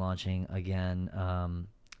 We'll be launching again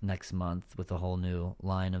next month with a whole new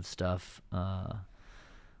line of stuff, a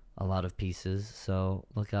lot of pieces. So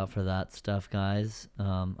look out for that stuff, guys.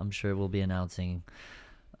 I'm sure we'll be announcing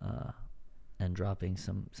and dropping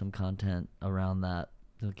some content around that.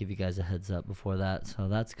 I'll give you guys a heads up before that. So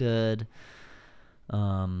that's good.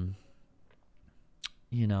 I'm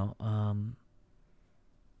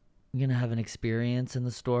gonna have an experience in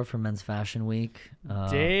the store for Men's Fashion Week.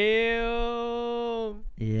 Damn.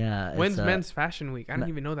 Yeah. When's Men's Fashion Week? I didn't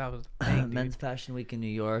even know that was a thing, dude. Men's Fashion Week in New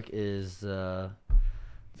York is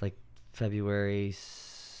it's like February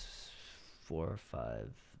 4th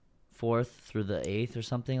through the 8th or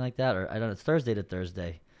something like that, or I don't know. It's Thursday to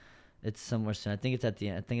Thursday. It's somewhere soon. I think it's at the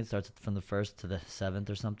end. I think it starts from the 1st to the 7th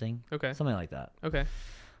or something. Okay. Something like that. Okay.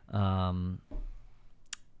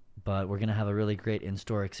 But we're gonna have a really great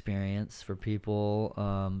in-store experience for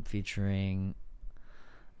people, featuring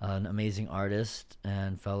an amazing artist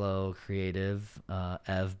and fellow creative,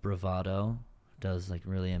 Ev Bravado, does like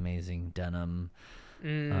really amazing denim.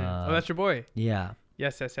 That's your boy. Yeah.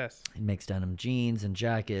 Yes. He makes denim jeans and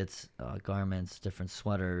jackets, garments, different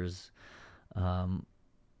sweaters.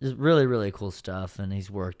 Just really, really cool stuff. And he's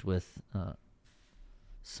worked with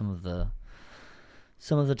some of the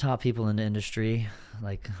top people in the industry,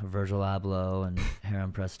 like Virgil Abloh and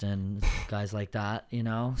Heron Preston, guys like that,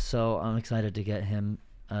 So I'm excited to get him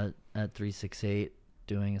at 368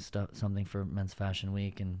 doing something for Men's Fashion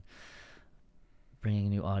Week and bringing a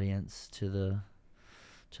new audience to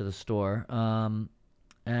the store.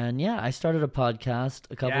 And yeah, I started a podcast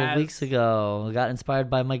a couple of weeks ago. I got inspired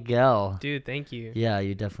by Miguel. Dude, thank you. Yeah,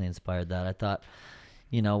 you definitely inspired that. I thought,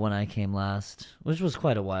 when I came last, which was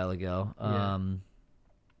quite a while ago,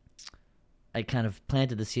 I kind of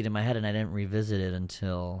planted the seed in my head, and I didn't revisit it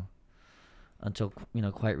until until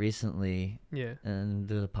quite recently, Yeah. and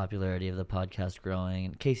the popularity of the podcast growing.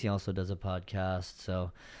 And Casey also does a podcast,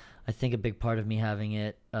 so I think a big part of me having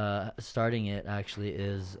it, starting it actually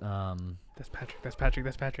is. That's Patrick. That's Patrick.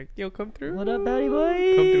 That's Patrick. Yo, come through. What up, Batty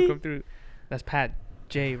boy? Come through. Come through. That's Pat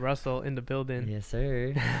J. Russell in the building. Yes,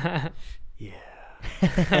 sir. Yeah.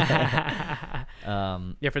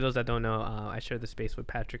 Um, Yeah, for those that don't know, I share the space with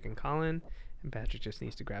Patrick and Colin, and Patrick just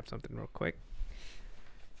needs to grab something real quick.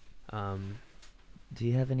 do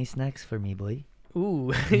you have any snacks for me, boy?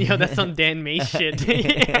 Ooh, yo, that's some Dan May shit.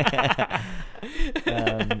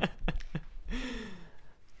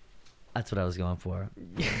 That's what I was going for.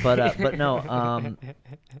 But no,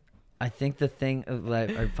 I think the thing that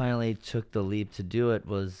I finally took the leap to do it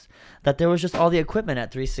was that there was just all the equipment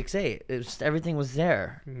at 368. It was just, everything was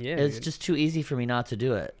there. Yeah, It's dude. just too easy for me not to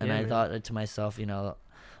do it. And Yeah, I man. thought to myself,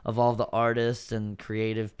 of all the artists and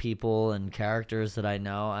creative people and characters that I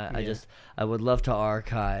know, I would love to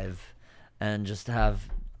archive and just have,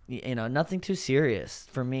 nothing too serious.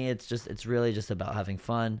 For me, it's really just about having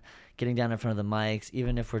fun, getting down in front of the mics,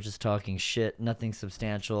 even if we're just talking shit, nothing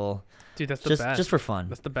substantial, Dude, that's the just best. just for fun.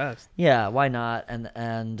 That's the best. Yeah, why not? And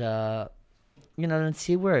and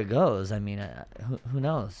see where it goes. I mean, who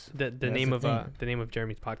knows? The That's name the of thing. the name of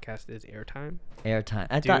Jeremy's podcast is Airtime. Airtime.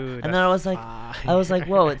 I Dude, thought, and then I was like, fire.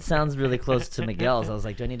 whoa, it sounds really close to Miguel's. I was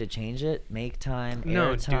like, do I need to change it? Make time,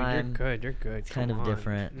 No, dude, you're airtime. good. You're good. It's kind Come of on.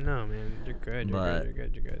 different. No, man, you're good. You're But- good. You're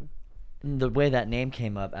good. You're good. The way that name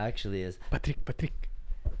came up actually is Patrick.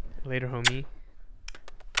 Later, homie.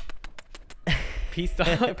 Peace.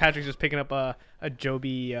 Patrick's just picking up a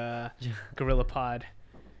Joby Gorilla Pod,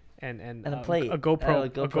 and a plate, a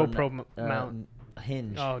GoPro, a a GoPro mount.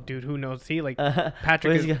 hinge. Oh, dude, who knows? See, like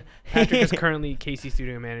Patrick Patrick is currently Casey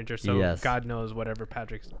studio manager, so Yes. God knows whatever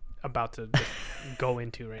Patrick's about to just go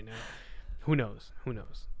into right now. Who knows? Who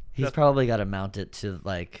knows? He's probably got to mount it to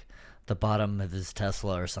like the bottom of his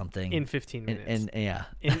Tesla or something. In 15 minutes. Yeah.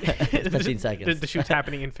 In 15 seconds. The shoot's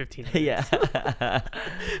happening in 15 minutes.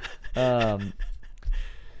 Yeah.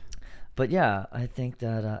 But yeah, I think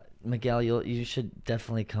that Miguel, you should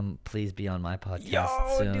definitely please be on my podcast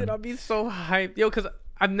Yo, soon. dude, I'll be so hyped. Yo, because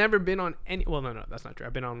I've never been on any. Well, no, that's not true.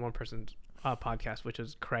 I've been on one person's podcast, which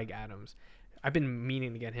is Craig Adams. I've been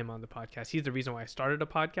meaning to get him on the podcast. He's the reason why I started a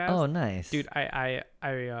podcast. Oh, nice. Dude, I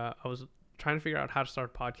was trying to figure out how to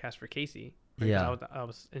start a podcast for Casey. Right? 'Cause Yeah. I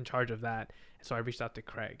was in charge of that. So I reached out to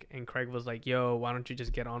Craig, and Craig was like, "Yo, why don't you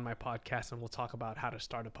just get on my podcast and we'll talk about how to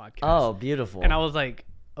start a podcast?" Oh, beautiful. And I was like,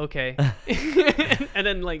 "Okay." And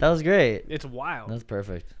then like that was great. it's wild. That's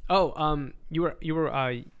perfect. Oh,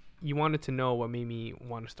 you wanted to know what made me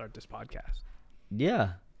want to start this podcast.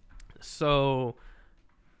 Yeah. So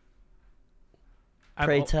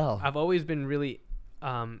Pray tell. I've always been really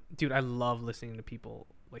dude, I love listening to people's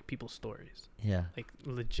stories. Yeah. Like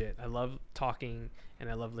legit. I love talking and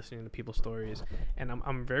I love listening to people's stories, and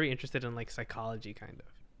I'm very interested in like psychology kind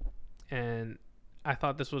of. And I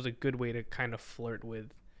thought this was a good way to kind of flirt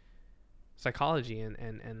with psychology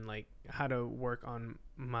and like how to work on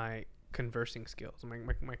my conversing skills, my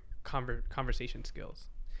conversation skills.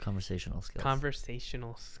 Conversational skills.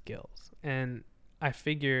 Conversational skills. And I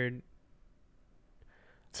figured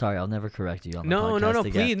Sorry, I'll never correct you on the no, podcast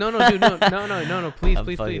again. please, no, dude, no, please, I'm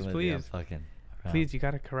please, fucking please, with you, I'm please, fucking around. please, you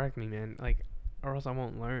gotta correct me, man, like, or else I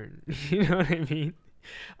won't learn. You know what I mean?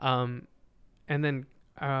 And then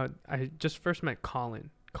I just first met Colin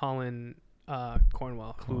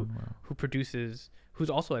Cornwell, who's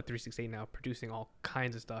also at 368 now, producing all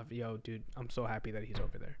kinds of stuff. Yo, dude, I'm so happy that he's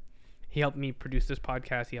over there. He helped me produce this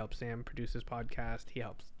podcast. He helped Sam produce his podcast. He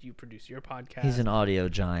helps you produce your podcast. He's an audio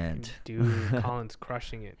giant. Dude, Colin's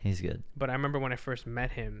crushing it. He's good. But I remember when I first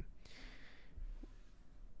met him,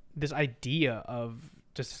 this idea of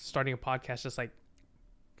just starting a podcast just like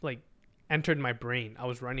entered my brain. I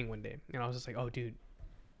was running one day and I was just like, oh, dude,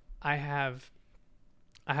 I have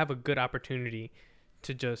a good opportunity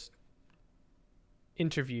to just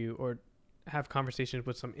interview or have conversations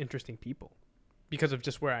with some interesting people because of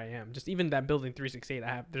just where I am. Just even that building 368,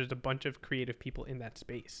 there's a bunch of creative people in that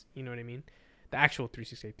space. You know what I mean? The actual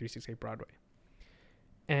 368 Broadway.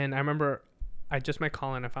 And I remember I just met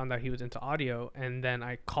Colin. I found out he was into audio, and then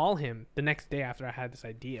I call him the next day after I had this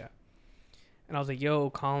idea. And I was like, yo,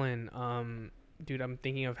 Colin, dude, I'm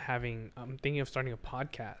thinking of starting a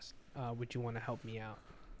podcast. Would you want to help me out?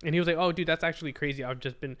 And he was like, oh, dude, that's actually crazy. I've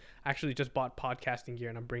just bought podcasting gear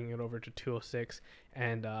and I'm bringing it over to 206,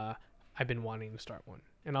 and I've been wanting to start one.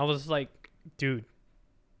 And I was like, dude,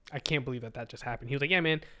 I can't believe that just happened. He was like, yeah,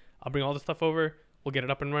 man, I'll bring all this stuff over. We'll get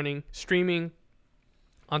it up and running, streaming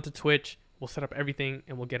onto Twitch. We'll set up everything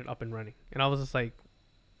and we'll get it up and running. And I was just like,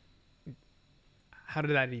 how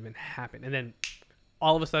did that even happen? And then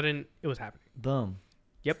all of a sudden it was happening. Boom.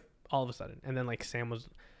 Yep, all of a sudden. And then like Sam was,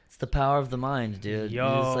 It's the power of the mind, dude. yo,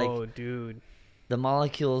 You just, like, dude. the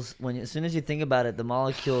molecules, as soon as you think about it, the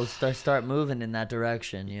molecules start moving in that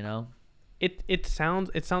direction, you know? It sounds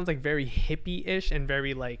like very hippie-ish and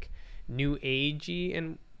very like new agey,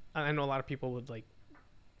 and I know a lot of people would like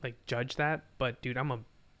judge that, but dude, I'm a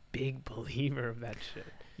big believer of that shit.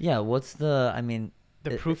 Yeah,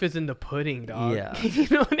 The proof is in the pudding, dog. Yeah. You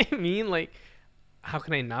know what I mean? Like, how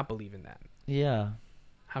can I not believe in that? yeah.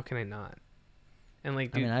 How can I not? And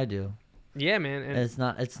like, I dude, mean, I do. yeah, man. And It's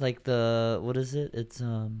like what is it? It's,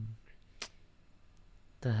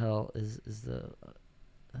 the hell is the,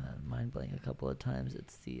 mind blank a couple of times.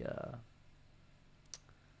 It's the,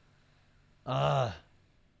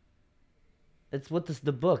 it's what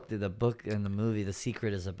the book and the movie The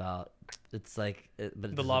Secret is about. It's like but The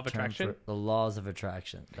it's law a of term attraction? for the laws of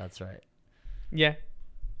attraction. That's right. yeah,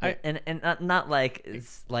 And not like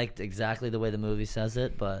it's like exactly the way the movie says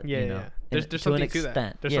it, but Yeah, you yeah, know, yeah. There's to something an to that.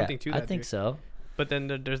 extent. There's Yeah, something to I that, think dude. so. but then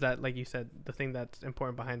there's that, like you said, the thing that's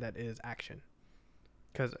important behind that is action,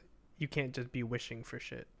 because you can't just be wishing for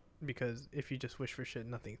shit. Because if you just wish for shit,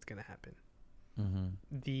 nothing's gonna happen.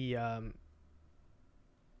 Mm-hmm.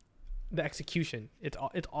 The execution, it's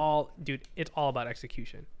all dude, it's all about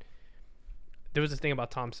execution. There was this thing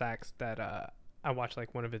about Tom Sachs that I watched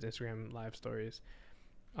like one of his Instagram live stories.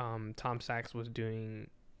 Tom Sachs was doing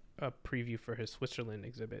a preview for his Switzerland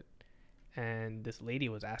exhibit, and this lady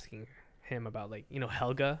was asking him about, like, you know,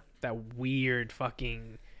 Helga, that weird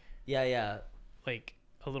fucking Yeah. like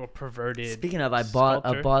a little perverted. Speaking of, I bought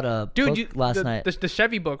sculptor. a book last night. The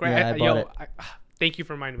Chevy book, right? Yeah, I bought it. Thank you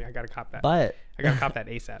for reminding me. I gotta cop that. Buy it. I gotta cop that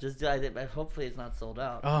ASAP. Just hopefully it's not sold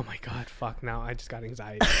out. Oh my god, fuck! Now I just got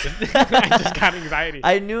anxiety. I just got anxiety.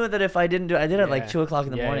 I knew that if I didn't do it, I did it at like Yeah. 2:00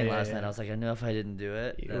 in the Yeah, morning yeah, last yeah. night. I was like, I knew if I didn't do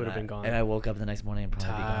it, It then would've been gone. And I woke up the next morning and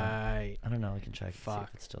probably be gone. Tight. I don't know. We can check and see Fuck.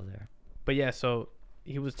 if it's still there. But yeah, so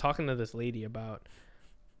he was talking to this lady about,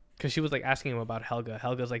 because she was like asking him about Helga.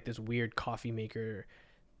 Helga's like this weird coffee maker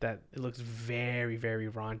that it looks very, very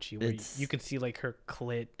raunchy. Where It's- you can see like her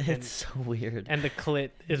clit, It's so weird. and the clit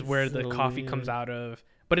is It's where the so coffee comes weird. out of.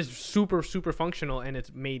 But it's super, super functional, and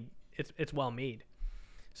it's made. It's well made.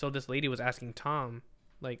 So this lady was asking Tom,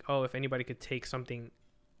 like, oh, if anybody could take something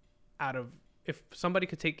out of, if somebody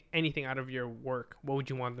could take anything out of your work, what would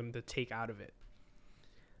you want them to take out of it?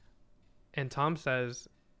 And Tom says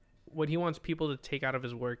what he wants people to take out of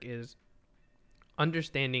his work is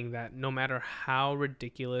understanding that no matter how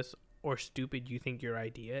ridiculous or stupid you think your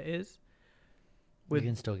idea is, You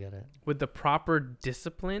can still get it. with the proper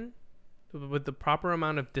discipline, with the proper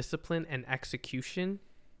amount of discipline and execution,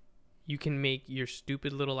 you can make your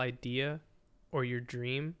stupid little idea or your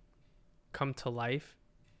dream come to life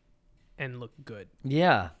and look good.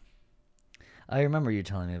 Yeah. I remember you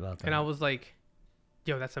telling me about that. And I was like,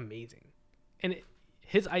 yo, that's amazing. And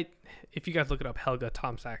if you guys look it up, Helga,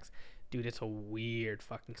 Tom Sachs, dude, it's a weird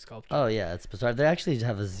fucking sculpture. Oh yeah, it's bizarre. They actually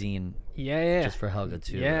have a zine Yeah. just for Helga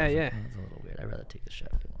too. Yeah, I was yeah. like, it's a little weird. I'd rather take the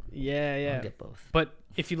Chevy one. Yeah. I'll get both. But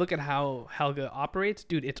if you look at how Helga operates,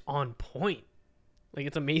 dude, it's on point. Like,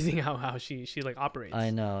 it's amazing how she like operates.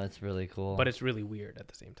 I know, it's really cool. But it's really weird at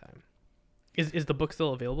the same time. Is the book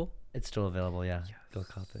still available? It's still available, yeah. Yes. Go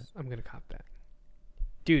cop it. I'm gonna cop that.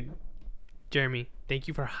 Dude, Jeremy, thank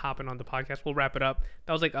you for hopping on the podcast. We'll wrap it up.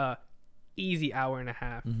 That was like a easy hour and a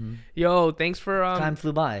half. Mm-hmm. Yo, thanks for Time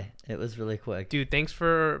flew by. It was really quick. dude, thanks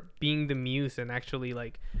for being the muse and actually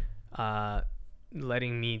like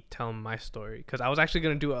letting me tell my story, because I was actually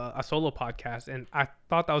gonna do a solo podcast, and I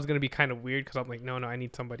thought that was gonna be kind of weird, because I'm like, no, I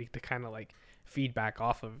need somebody to kind of like feedback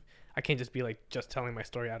off of. I can't just be like just telling my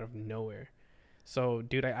story out of nowhere. So,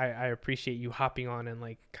 dude, I appreciate you hopping on and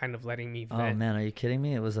like kind of letting me vent. Oh man, are you kidding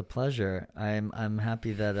me? It was a pleasure. I'm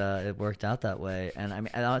happy that it worked out that way. And I mean,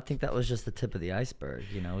 I don't think that was just the tip of the iceberg.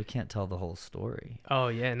 You know, we can't tell the whole story. Oh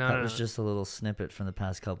yeah, no, That no, was no. just a little snippet from the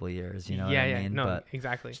past couple of years. You know yeah, what I mean? no, But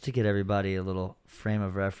exactly. just to get everybody a little frame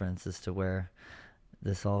of reference as to where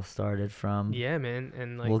this all started from. Yeah, man,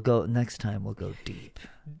 and like, We'll go next time. We'll go deep.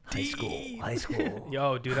 High school.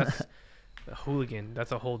 yo, dude, that's a hooligan.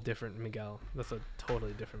 That's a whole different Miguel. That's a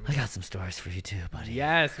totally different I Miguel. got some stories for you too, buddy.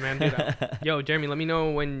 Yes, man, dude. Yo, Jeremy, let me know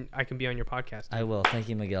when I can be on your podcast. I will. Thank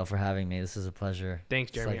you, Miguel, for having me. This is a pleasure. Thanks,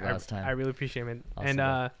 Just Jeremy. like last time. I really appreciate it, man. Awesome, And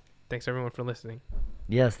bro. thanks everyone for listening.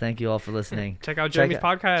 Yes, thank you all for listening. Check out Jeremy's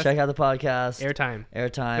podcast, Check out the podcast. Airtime.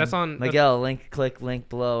 Airtime. That's on- Miguel. Click link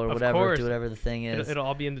below or Of whatever. course. Do whatever the thing is. It'll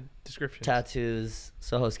all be in the description. Tattoos,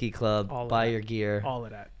 Soho Ski Club. All of Buy that. your gear. All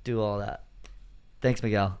of that. Do all that. Thanks,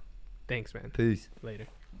 Miguel. Thanks, man. Peace. Later.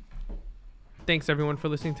 thanks everyone for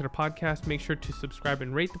listening to the podcast. Make sure to subscribe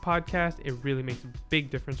and rate the podcast. It really makes a big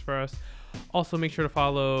difference for us. Also, make sure to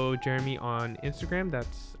follow Jeremy on Instagram.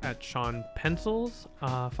 That's at Sean Pencils.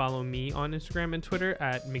 Follow me on Instagram and Twitter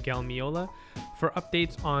at Miguel Miola for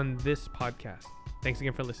updates on this podcast. Thanks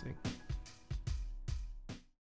again for listening.